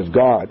Word of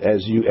God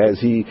as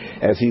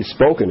He's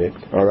spoken it,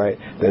 all right,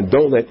 then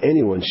don't let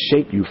anyone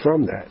shake you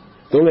from that.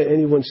 Don't let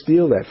anyone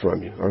steal that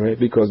from you, all right?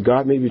 Because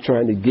God may be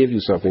trying to give you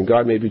something.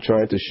 God may be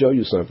trying to show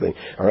you something,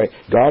 all right?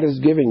 God is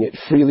giving it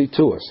freely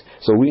to us.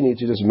 So we need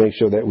to just make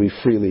sure that we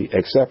freely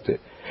accept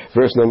it.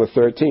 Verse number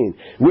 13,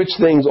 which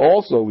things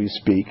also we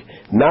speak,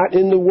 not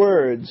in the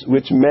words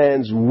which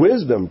man's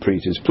wisdom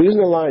preaches. Please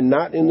underline,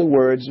 not in the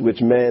words which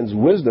man's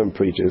wisdom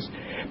preaches,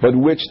 but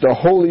which the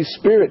Holy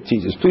Spirit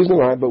teaches. Please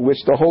underline, but which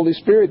the Holy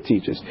Spirit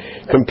teaches,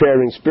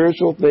 comparing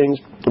spiritual things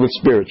with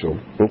spiritual.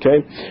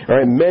 Okay? All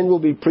right, men will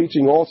be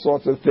preaching all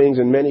sorts of things.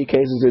 In many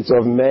cases, it's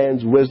of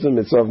man's wisdom,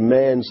 it's of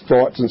man's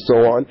thoughts and so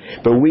on.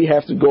 But we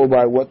have to go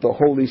by what the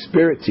Holy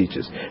Spirit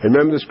teaches. And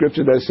remember the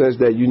scripture that says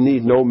that you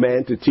need no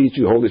man to teach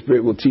you. Holy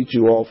Spirit will teach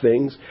you all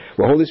things.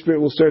 Well, Holy Spirit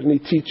will certainly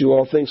teach you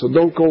all things. So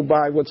don't go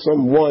by what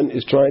someone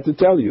is trying to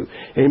tell you.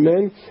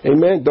 Amen?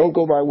 Amen? Don't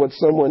go by what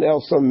someone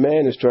else, some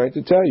man is trying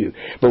to tell you.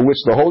 But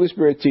which the Holy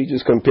Spirit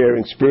teaches,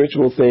 comparing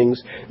spiritual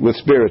things with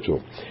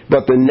spiritual.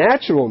 But the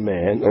natural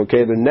man,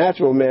 okay, the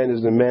natural man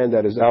is the man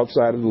that is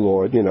outside of the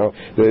Lord, you know,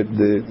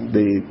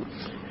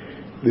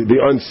 the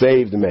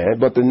unsaved man.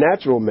 But the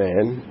natural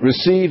man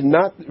receives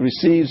not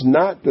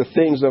the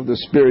things of the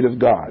Spirit of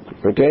God.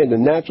 Okay? The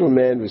natural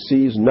man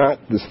receives not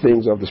the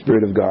things of the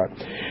Spirit of God,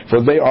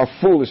 for they are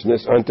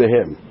foolishness unto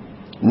him.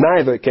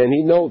 Neither can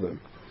he know them,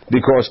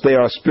 because they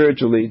are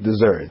spiritually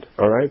discerned.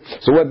 All right?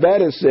 So what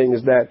that is saying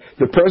is that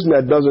the person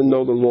that doesn't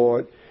know the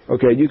Lord,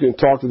 okay, you can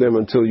talk to them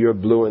until you're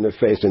blue in the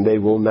face and they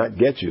will not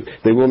get you.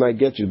 They will not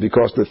get you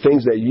because the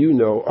things that you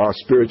know are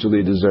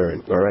spiritually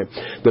discerned. All right?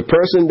 The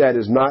person that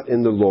is not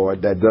in the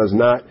Lord, that does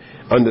not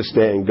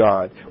understand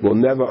God, will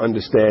never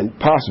understand,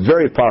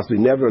 very possibly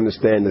never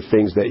understand the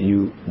things that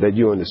you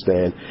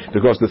understand,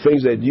 because the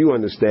things that you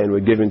understand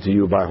were given to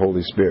you by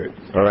Holy Spirit.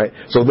 All right?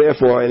 So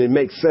therefore, and it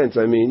makes sense.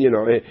 I mean, you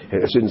know, I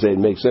shouldn't say it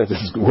makes sense.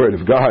 This is the Word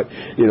of God.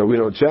 You know, we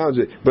don't challenge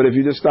it. But if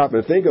you just stop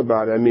and think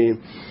about it, I mean,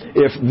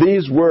 if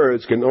these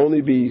words can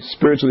only be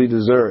spiritually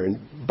discerned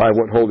by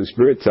what Holy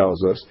Spirit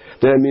tells us,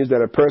 then it means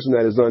that a person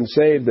that is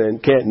unsaved then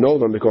can't know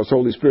them because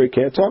Holy Spirit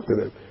can't talk to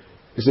them.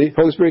 You see,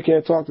 Holy Spirit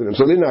can't talk to them,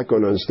 so they're not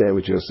going to understand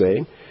what you're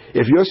saying.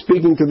 If you're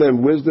speaking to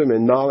them wisdom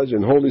and knowledge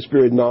and Holy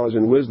Spirit knowledge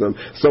and wisdom,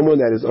 someone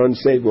that is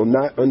unsaved will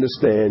not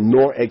understand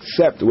nor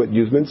accept what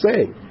you've been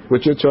saying,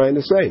 what you're trying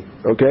to say.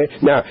 Okay?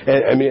 Now,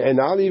 and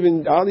I'll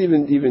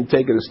even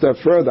take it a step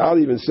further. I'll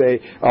even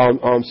say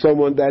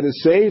someone that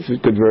is saved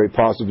could very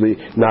possibly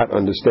not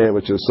understand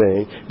what you're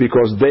saying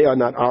because they are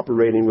not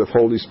operating with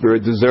Holy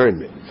Spirit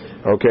discernment.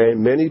 Okay,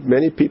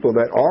 many people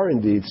that are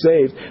indeed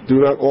saved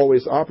do not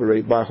always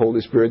operate by Holy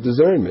Spirit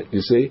discernment,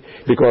 you see,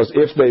 because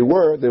if they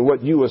were, then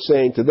what you were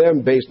saying to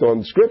them based on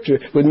the Scripture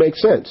would make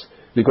sense,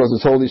 because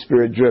it's Holy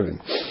Spirit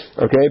driven.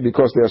 Okay,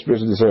 because they are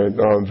spiritually discerned.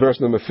 Verse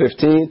number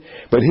 15,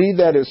 but he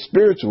that is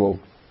spiritual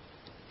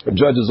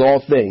judges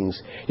all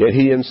things, yet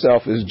he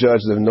himself is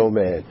judged of no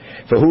man.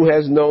 For who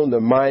has known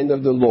the mind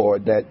of the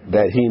Lord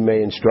that he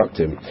may instruct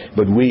him?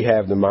 But we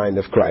have the mind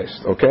of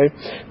Christ. Okay?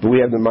 But we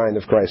have the mind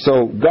of Christ.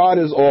 So God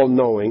is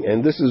all-knowing,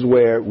 and this is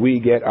where we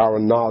get our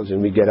knowledge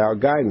and we get our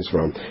guidance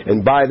from.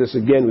 And by this,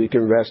 again, we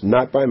can rest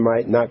not by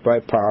might, not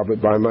by power,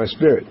 but by my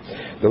Spirit.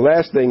 The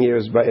last thing here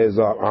is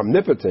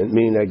omnipotent,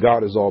 meaning that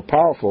God is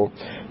all-powerful.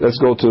 Let's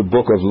go to the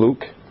book of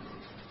Luke.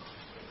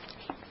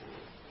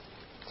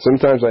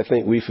 Sometimes I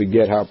think we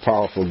forget how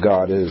powerful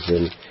God is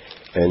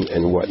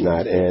and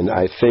whatnot, and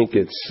I think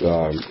it's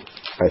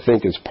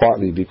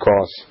partly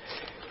because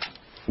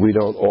we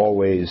don't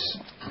always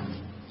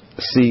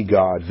see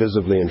God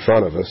visibly in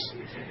front of us,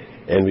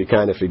 and we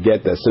kind of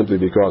forget that simply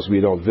because we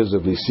don't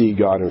visibly see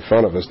God in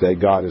front of us, that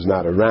God is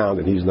not around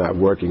and He's not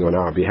working on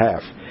our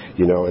behalf,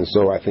 you know. And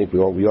so I think we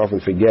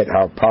often forget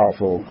how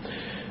powerful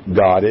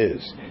God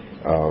is.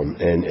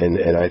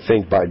 And I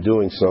think by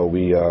doing so,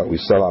 we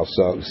sell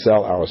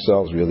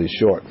ourselves really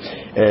short.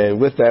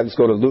 And with that, let's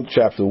go to Luke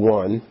chapter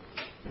 1.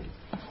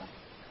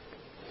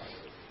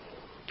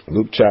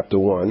 Luke chapter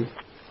 1.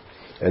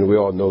 And we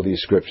all know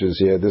these scriptures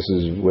here. This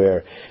is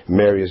where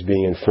Mary is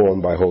being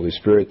informed by Holy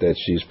Spirit that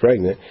she's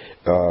pregnant.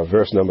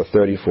 Verse number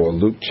 34.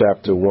 Luke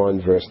chapter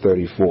 1, verse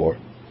 34.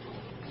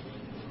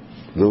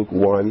 Luke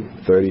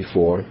 1,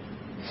 34.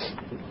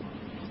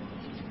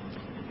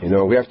 You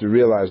know, we have to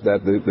realize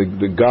that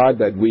the God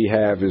that we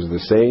have is the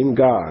same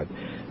God,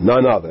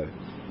 none other,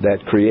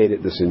 that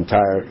created this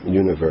entire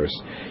universe.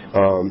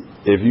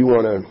 If you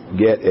want to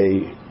get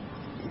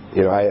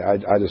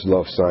I just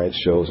love science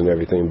shows and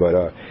everything, but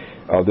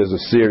there's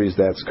a series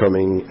that's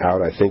coming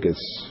out, I think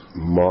it's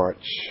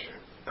March,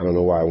 I don't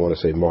know why I want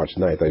to say March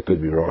 9th, I could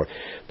be wrong,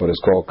 but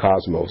it's called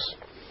Cosmos.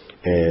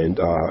 And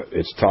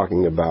it's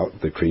talking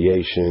about the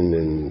creation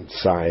and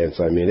science.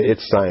 I mean,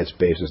 it's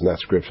science-based, it's not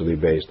scripturally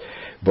based.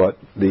 But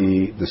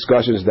the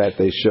discussions that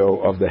they show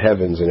of the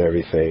heavens and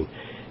everything,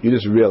 you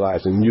just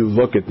realize, and you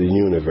look at the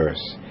universe,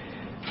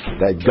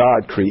 that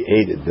God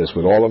created this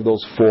with all of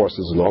those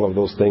forces and all of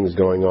those things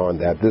going on,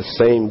 that this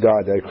same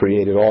God that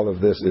created all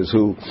of this is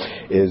who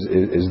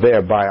is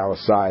there by our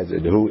sides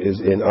and who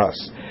is in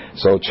us.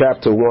 So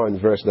chapter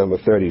 1, verse number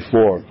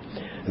 34.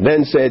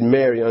 Then said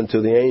Mary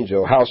unto the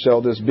angel, how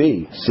shall this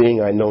be,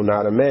 seeing I know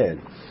not a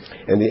man?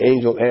 And the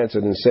angel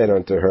answered and said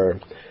unto her,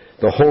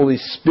 the Holy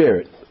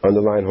Spirit,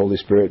 underline Holy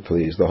Spirit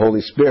please, the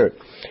Holy Spirit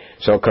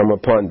shall come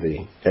upon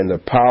thee, and the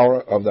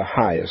power of the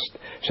highest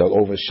shall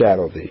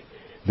overshadow thee.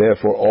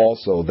 Therefore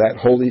also that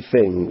holy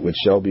thing which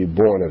shall be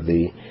born of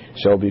thee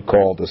shall be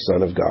called the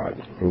Son of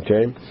God.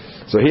 Okay?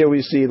 So here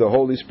we see the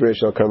Holy Spirit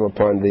shall come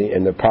upon thee,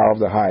 and the power of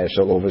the highest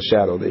shall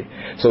overshadow thee.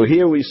 So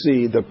here we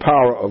see the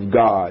power of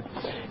God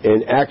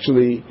in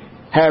actually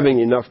having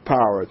enough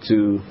power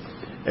to,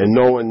 and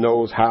no one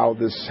knows how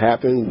this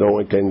happened, no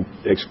one can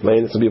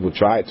explain it. Some people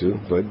try to,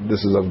 but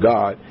this is of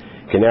God,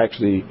 can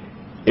actually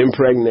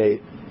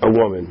impregnate a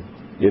woman,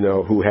 you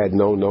know, who had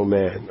known no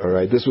man. All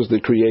right, this was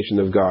the creation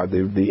of God,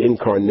 the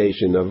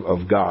incarnation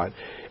of God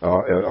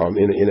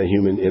in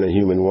a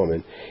human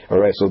woman. All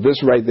right, so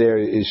this right there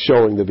is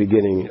showing the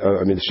beginning.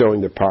 Showing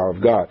the power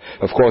of God.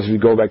 Of course, if you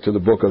go back to the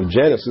book of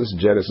Genesis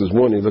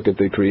 1, you look at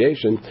the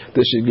creation.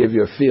 This should give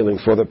you a feeling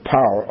for the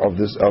power of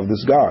this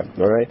God.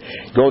 All right,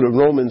 go to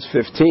Romans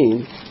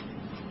 15.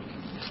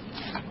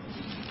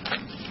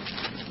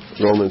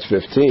 Romans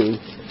 15.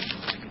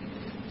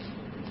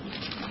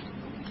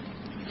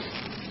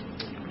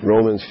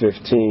 Romans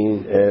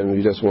 15, and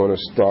we just want to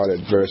start at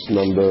verse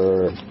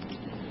number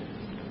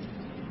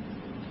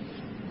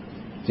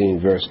 15,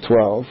 verse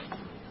 12.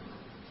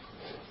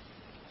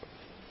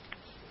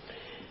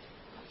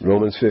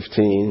 Romans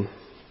 15,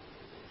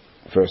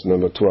 verse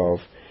number 12.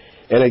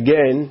 And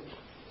again,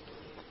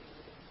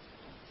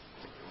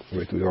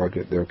 wait till we all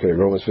get there. Okay,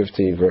 Romans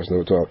 15, verse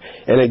number 12.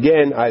 And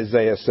again,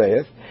 Isaiah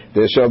saith,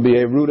 there shall be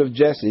a root of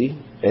Jesse,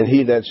 and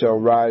he that shall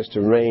rise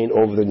to reign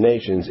over the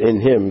nations, in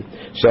him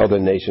shall the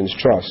nations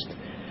trust.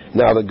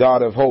 Now the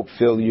God of hope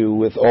fill you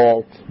with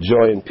all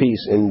joy and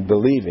peace in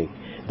believing,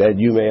 that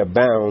you may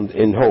abound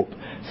in hope.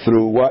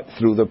 Through what?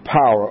 Through the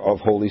power of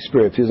Holy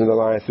Spirit. Please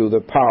underline, through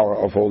the power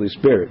of Holy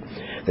Spirit.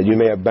 That you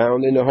may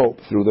abound in the hope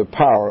through the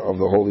power of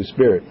the Holy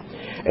Spirit.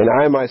 And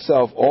I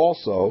myself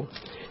also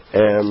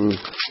am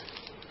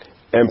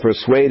am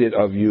persuaded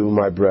of you,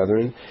 my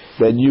brethren,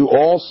 that you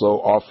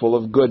also are full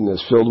of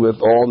goodness, filled with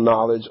all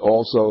knowledge,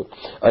 also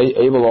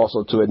able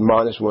also to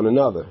admonish one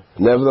another.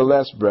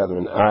 Nevertheless,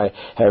 brethren, I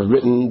have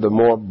written the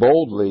more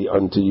boldly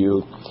unto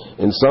you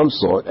in some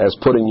sort, as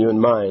putting you in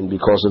mind,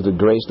 because of the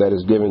grace that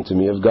is given to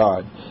me of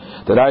God,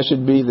 that I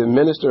should be the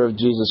minister of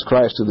Jesus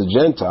Christ to the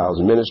Gentiles,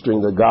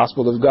 ministering the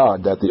gospel of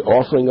God, that the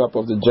offering up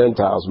of the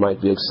Gentiles might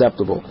be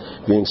acceptable,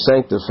 being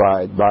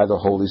sanctified by the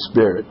Holy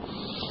Spirit.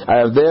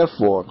 I have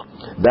therefore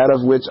that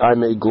of which I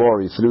may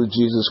glory through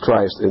Jesus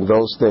Christ in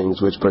those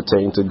things which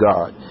pertain to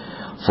God.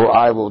 For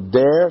I will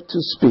dare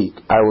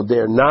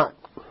not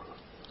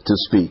to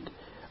speak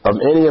of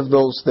any of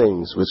those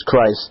things which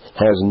Christ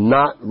has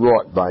not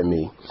wrought by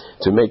me,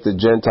 to make the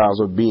Gentiles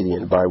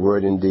obedient by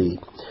word and deed,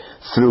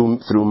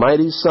 through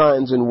mighty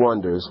signs and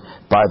wonders,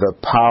 by the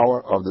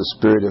power of the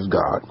Spirit of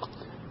God.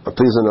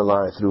 Please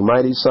underline, through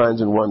mighty signs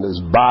and wonders,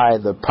 by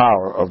the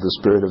power of the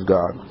Spirit of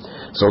God.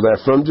 So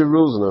that from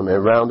Jerusalem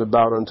and round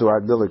about unto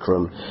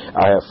Idolacrum,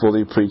 I have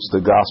fully preached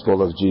the gospel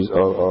of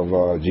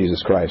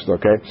Jesus Christ.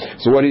 Okay?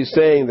 So what he's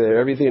saying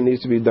there, everything that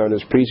needs to be done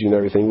is preaching,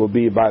 everything will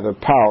be by the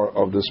power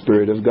of the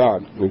Spirit of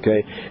God. Okay?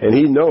 And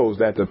he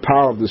knows that the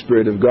power of the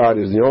Spirit of God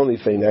is the only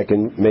thing that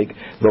can make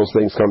those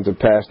things come to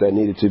pass that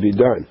needed to be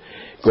done.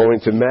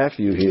 Going to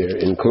Matthew here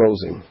in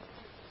closing.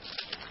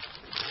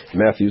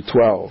 Matthew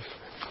 12.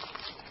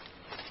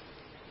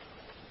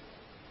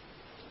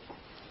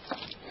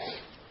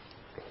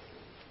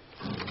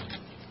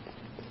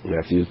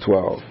 Matthew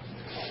 12.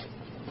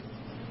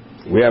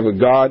 We have a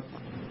God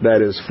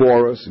that is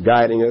for us,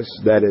 guiding us,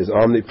 that is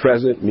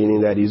omnipresent,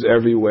 meaning that he's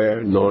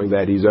everywhere, knowing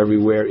that he's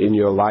everywhere in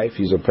your life.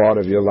 He's a part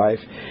of your life.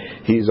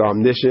 He's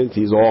omniscient.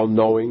 He's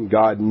all-knowing.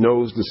 God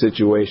knows the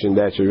situation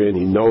that you're in.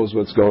 He knows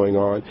what's going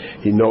on.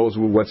 He knows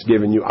what's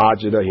giving you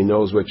agita. He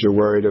knows what you're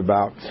worried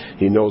about.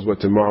 He knows what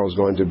tomorrow's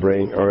going to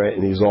bring. All right,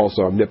 and he's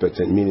also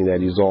omnipotent, meaning that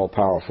he's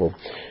all-powerful.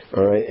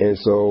 All right, and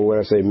so when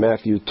I say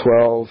Matthew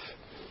 12,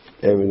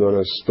 and we're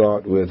going to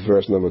start with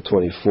verse number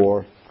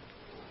 24.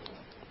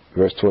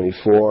 Verse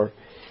 24.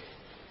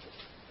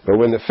 But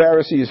when the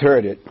Pharisees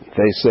heard it,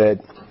 they said,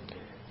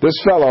 this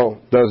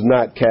fellow does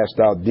not cast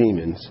out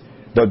demons,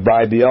 but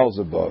by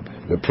Beelzebub,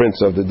 the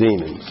prince of the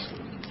demons.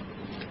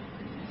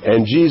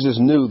 And Jesus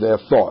knew their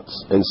thoughts,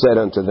 and said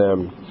unto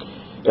them,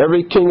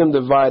 every kingdom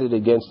divided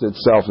against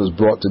itself is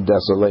brought to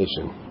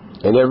desolation,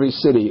 and every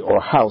city or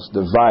house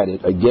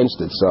divided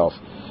against itself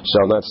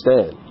shall not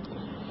stand.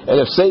 And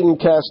if Satan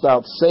cast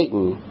out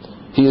Satan,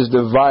 he is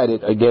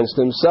divided against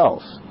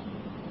himself.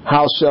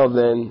 How shall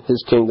then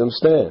his kingdom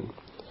stand?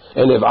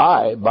 And if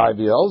I, by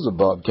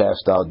Beelzebub,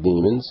 cast out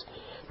demons,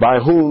 by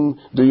whom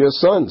do your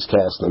sons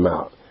cast them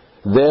out?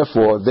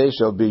 Therefore they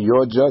shall be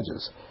your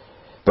judges.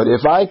 But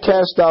if I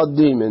cast out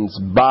demons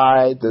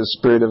by the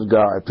Spirit of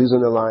God, please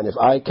underline, if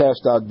I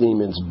cast out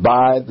demons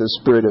by the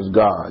Spirit of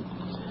God,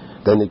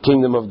 then the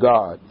kingdom of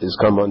God is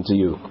come unto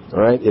you. All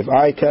right? If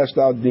I cast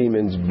out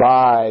demons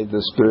by the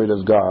Spirit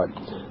of God,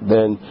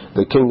 then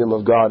the kingdom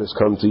of God has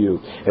come to you.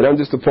 And I'm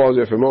just to pause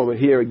there for a moment.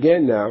 Here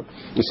again now,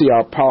 you see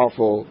how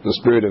powerful the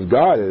Spirit of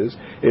God is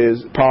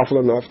powerful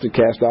enough to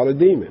cast out a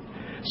demon.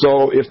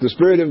 So if the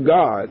Spirit of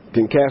God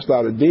can cast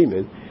out a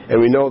demon, and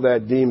we know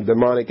that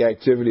demonic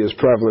activity is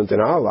prevalent in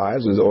our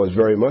lives, or is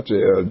very much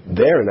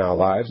there in our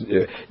lives,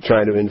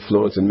 trying to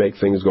influence and make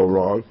things go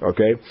wrong,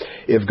 okay?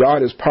 If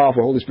God is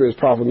powerful, Holy Spirit is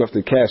powerful enough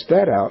to cast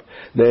that out,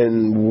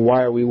 then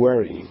why are we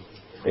worrying?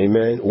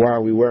 Amen? Why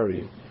are we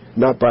worrying?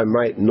 Not by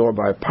might nor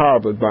by power,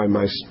 but by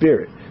my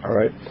Spirit. All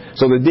right?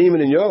 So the demon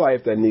in your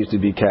life that needs to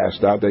be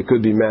cast out, that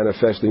could be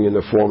manifesting in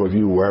the form of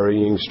you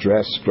worrying,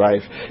 stress,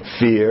 strife,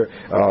 fear,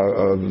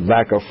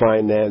 lack of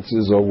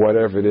finances or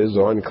whatever it is,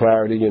 or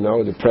unclarity,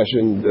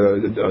 depression,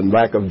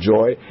 lack of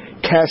joy.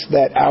 Cast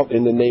that out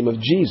in the name of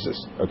Jesus.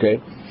 Okay?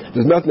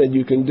 There's nothing that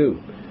you can do.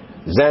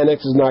 Xanax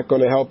is not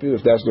going to help you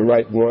if that's the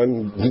right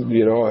one.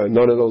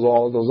 None of those,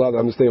 all of those other.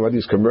 I'm just thinking about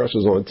these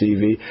commercials on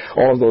TV.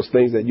 All of those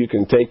things that you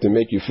can take to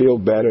make you feel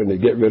better and to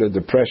get rid of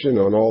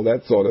depression and all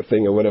that sort of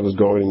thing or whatever's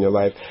going in your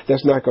life.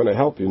 That's not going to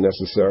help you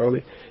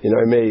necessarily. It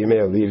may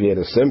alleviate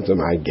a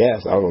symptom, I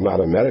guess. I'm not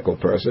a medical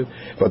person.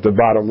 But the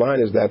bottom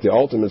line is that the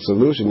ultimate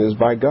solution is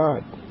by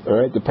God. All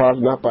right, the power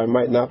not by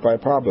might, not by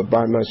power, but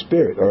by my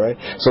Spirit. All right.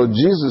 So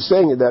Jesus is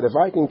saying that if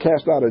I can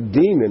cast out a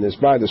demon, it's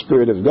by the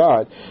Spirit of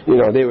God.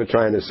 They were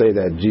trying to say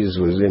that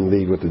Jesus was in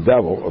league with the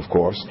devil, of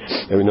course,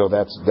 and we know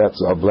that's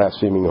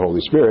blaspheming the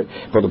Holy Spirit.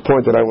 But the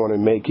point that I want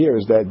to make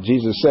here is that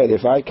Jesus said,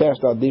 if I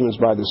cast out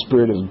demons by the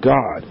Spirit of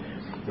God,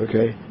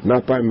 okay,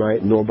 not by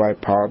might nor by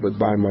power,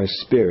 but by my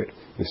Spirit.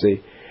 You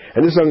see.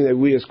 And this is something that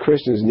we as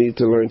Christians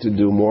need to learn to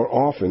do more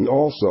often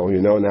also,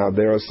 Now,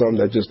 there are some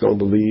that just don't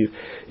believe,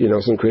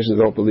 some Christians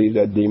don't believe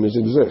that demons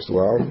exist.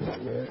 Well,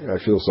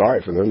 I feel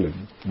sorry for them.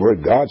 The Word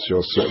of God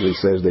certainly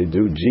says they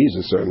do.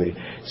 Jesus certainly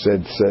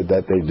said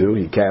that they do.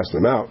 He cast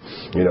them out,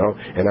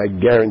 And I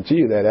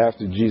guarantee you that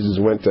after Jesus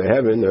went to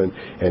heaven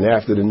and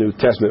after the New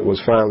Testament was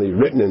finally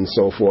written and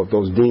so forth,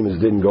 those demons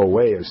didn't go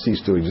away or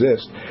cease to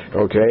exist,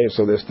 okay?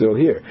 So they're still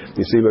here.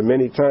 You see, but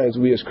many times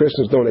we as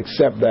Christians don't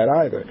accept that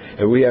either.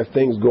 And we have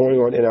things going going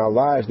on in our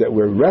lives that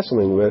we're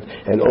wrestling with,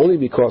 and only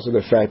because of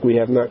the fact we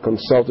have not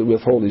consulted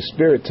with Holy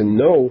Spirit to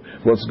know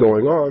what's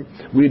going on,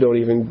 we don't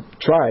even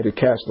try to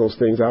cast those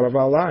things out of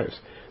our lives.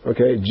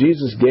 Okay?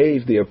 Jesus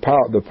gave the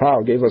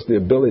power, gave us the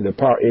ability, the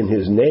power in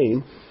His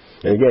name.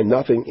 And again,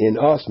 nothing in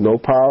us, no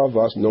power of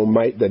us, no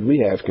might that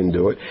we have can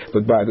do it,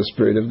 but by the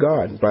Spirit of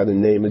God, by the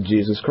name of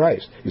Jesus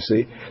Christ, you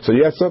see. So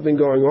you have something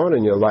going on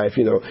in your life,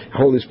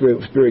 Holy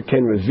Spirit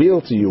can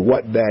reveal to you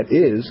what that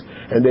is,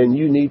 and then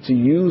you need to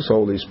use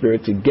Holy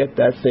Spirit to get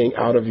that thing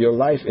out of your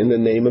life in the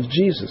name of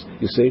Jesus,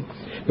 you see.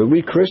 But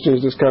we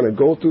Christians just kind of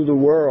go through the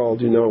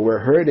world, we're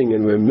hurting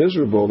and we're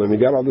miserable and we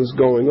got all this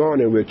going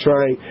on and we're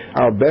trying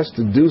our best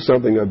to do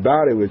something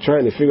about it. We're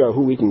trying to figure out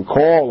who we can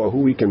call or who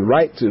we can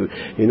write to.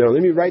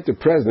 Let me write the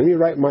president, let me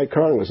write my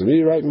congress, let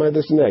me write my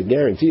this and that.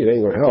 Guarantee it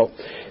ain't going to help.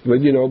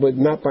 But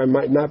not by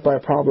might, not by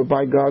power, but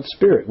by God's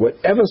Spirit.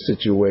 Whatever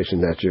situation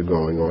that you're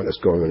going on,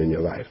 that's going on in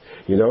your life.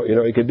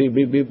 It could be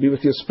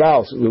with your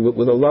spouse,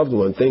 with a loved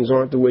one. Things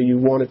aren't the way you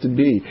want it to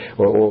be,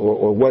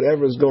 or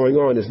whatever is going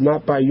on. It's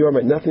not by your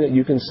might. Nothing that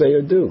you can say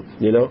or do.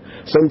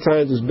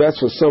 Sometimes it's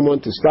best for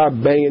someone to stop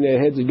banging their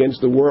heads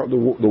against the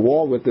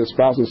wall with their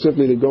spouse and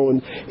simply to go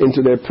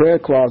into their prayer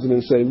closet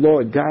and say,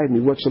 Lord, guide me.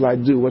 What shall I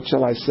do? What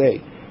shall I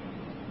say?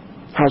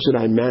 How should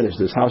I manage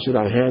this? How should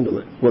I handle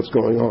it? What's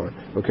going on?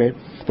 Okay?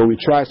 But we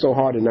try so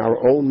hard in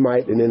our own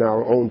might and in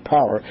our own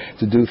power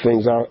to do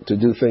things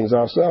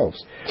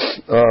ourselves.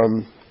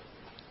 And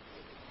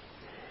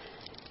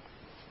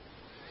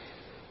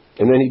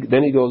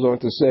then he goes on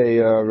to say,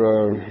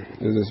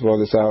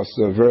 this house,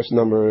 verse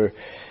number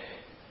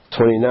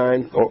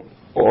 29.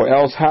 Or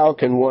else how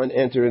can one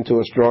enter into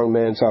a strong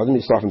man's house? Let me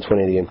start from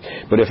 28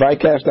 again. But if I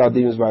cast out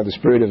demons by the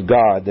Spirit of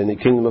God, then the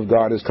kingdom of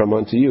God has come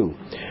unto you.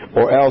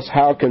 Or else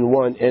how can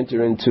one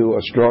enter into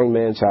a strong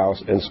man's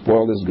house and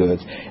spoil his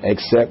goods,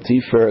 except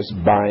he first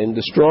bind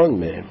the strong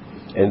man,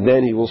 and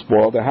then he will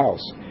spoil the house?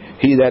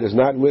 He that is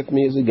not with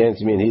me is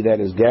against me, and he that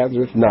is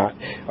gathereth not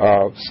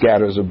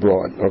scatters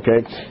abroad.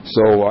 Okay?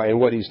 So, and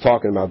what he's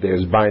talking about there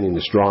is binding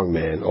the strong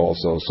man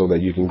also, so that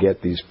you can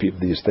get these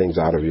things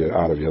out of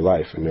your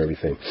life and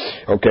everything.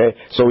 Okay?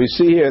 So we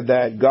see here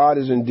that God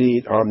is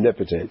indeed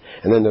omnipotent.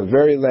 And then the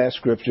very last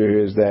scripture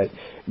here is that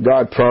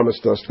God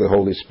promised us the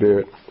Holy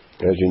Spirit.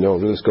 As you know,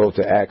 let's go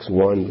to Acts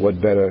 1.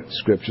 What better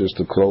scriptures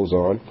to close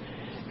on?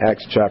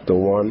 Acts chapter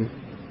 1.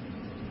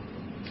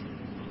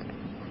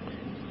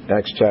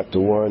 Acts chapter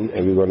 1,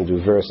 and we're going to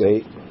do verse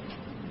 8.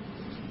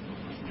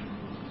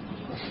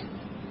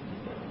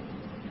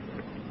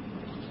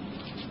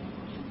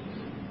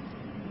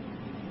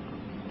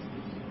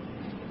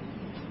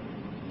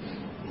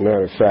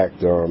 Matter of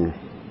fact,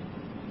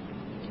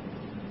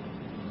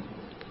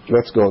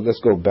 let's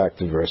go back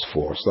to verse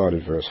 4. Start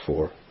at verse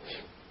 4.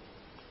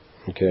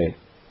 Okay.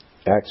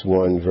 Acts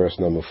 1, verse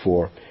number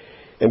 4.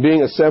 And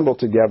being assembled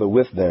together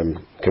with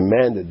them,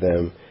 commanded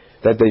them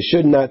that they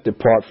should not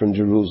depart from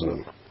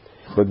Jerusalem,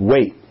 but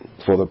wait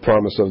for the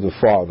promise of the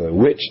Father,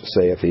 which,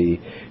 saith he,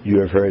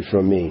 you have heard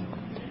from me.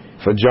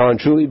 For John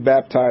truly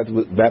baptized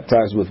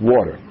with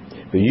water,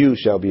 but you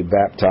shall be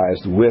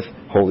baptized with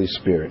Holy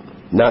Spirit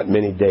not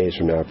many days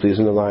from now. Please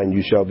underline,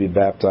 you shall be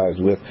baptized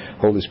with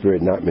Holy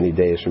Spirit not many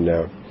days from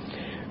now.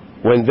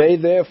 When they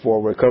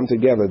therefore were come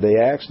together, they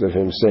asked of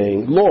him,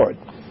 saying, Lord,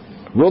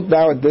 wilt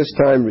thou at this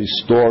time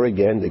restore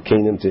again the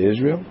kingdom to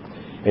Israel?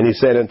 And he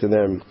said unto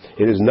them,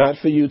 it is not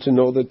for you to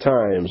know the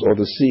times or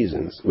the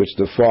seasons which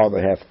the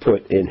Father hath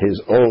put in his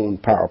own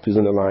power. Please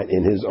underline,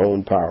 in his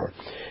own power.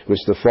 Which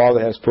the Father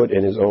has put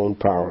in his own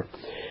power.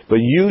 But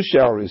you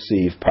shall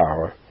receive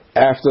power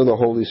after the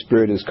Holy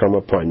Spirit is come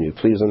upon you.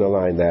 Please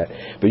underline that.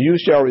 But you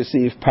shall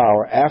receive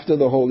power after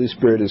the Holy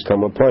Spirit is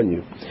come upon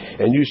you.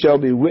 And you shall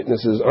be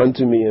witnesses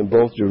unto me in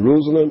both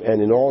Jerusalem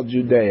and in all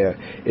Judea,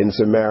 in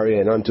Samaria,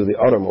 and unto the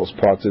uttermost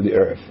parts of the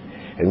earth.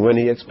 And when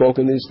he had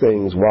spoken these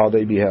things, while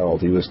they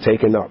beheld, he was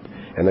taken up,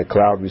 and the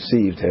cloud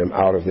received him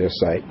out of their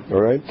sight.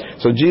 All right?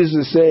 So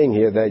Jesus is saying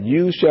here that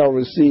you shall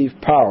receive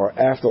power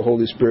after the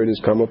Holy Spirit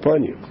has come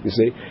upon you. You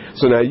see?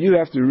 So now you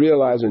have to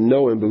realize and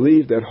know and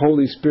believe that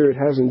Holy Spirit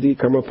has indeed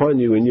come upon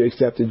you and you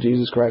accepted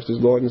Jesus Christ as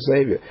Lord and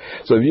Savior.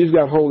 So if you've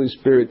got Holy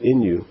Spirit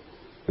in you,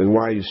 then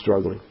why are you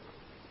struggling?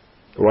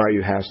 Why are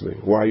you hassling?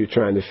 Why are you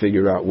trying to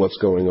figure out what's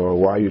going on?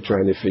 Why are you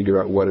trying to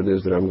figure out what it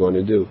is that I'm going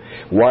to do?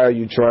 Why are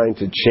you trying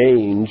to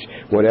change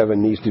whatever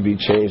needs to be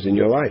changed in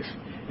your life?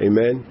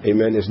 Amen?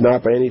 Amen. It's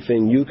not by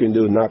anything you can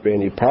do, not by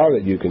any power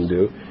that you can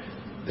do,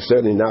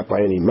 certainly not by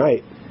any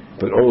might,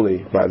 but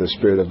only by the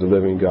Spirit of the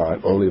living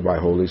God, only by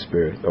Holy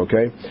Spirit.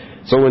 Okay?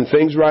 So when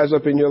things rise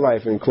up in your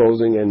life in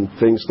closing and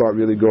things start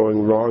really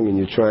going wrong and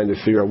you're trying to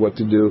figure out what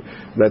to do,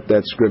 let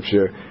that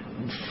scripture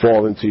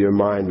fall into your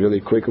mind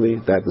really quickly,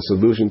 that the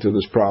solution to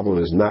this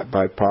problem is not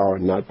by power,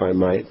 not by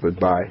might, but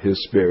by His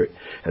Spirit.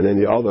 And then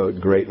the other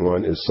great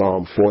one is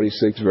Psalm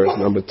 46, verse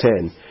number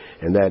 10,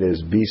 and that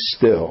is, be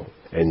still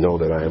and know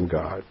that I am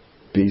God.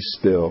 Be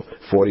still,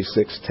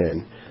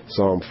 46:10.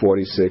 Psalm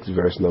 46,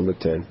 verse number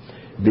 10.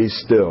 be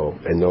still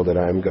and know that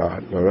I am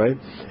God. All right?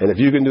 And if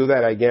you can do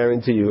that, I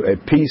guarantee you a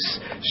peace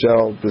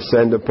shall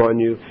descend upon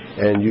you,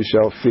 and you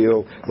shall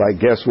feel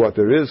like, guess what,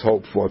 there is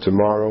hope for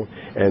tomorrow,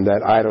 and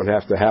that I don't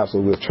have to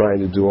hassle with trying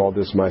to do all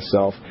this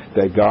myself,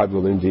 that God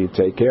will indeed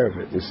take care of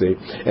it, you see.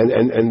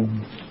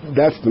 And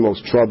that's the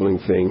most troubling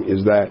thing,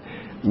 is that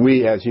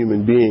we as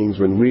human beings,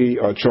 when we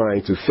are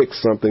trying to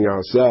fix something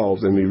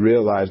ourselves and we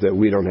realize that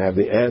we don't have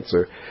the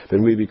answer,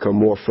 then we become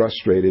more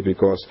frustrated,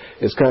 because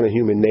it's kind of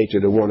human nature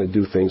to want to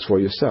do things for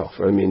yourself.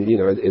 I mean, you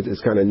know,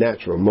 it's kind of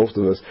natural. Most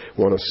of us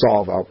want to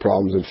solve our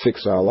problems and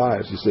fix our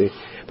lives, you see.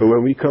 But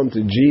when we come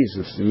to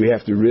Jesus, we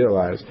have to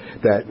realize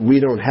that we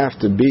don't have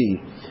to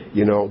be,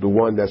 you know, the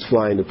one that's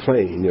flying the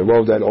plane. You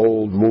know, that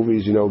old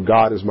movies, you know,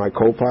 God is my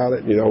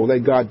co-pilot. You know,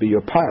 let God be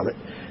your pilot.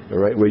 All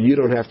right, where you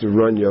don't have to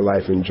run your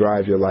life and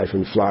drive your life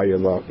and fly your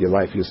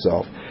life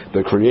yourself.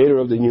 The creator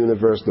of the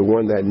universe, the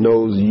one that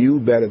knows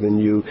you better than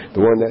you, the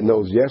one that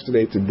knows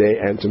yesterday, today,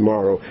 and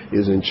tomorrow,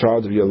 is in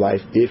charge of your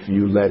life if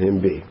you let him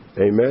be.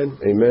 Amen?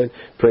 Amen?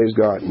 Praise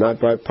God.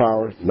 Not by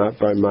power, not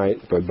by might,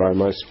 but by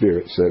my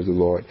spirit, says the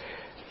Lord.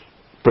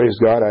 Praise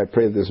God. I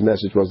pray that this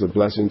message was a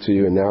blessing to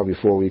you. And now,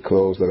 before we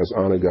close, let us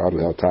honor God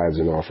with our tithes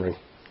and offering.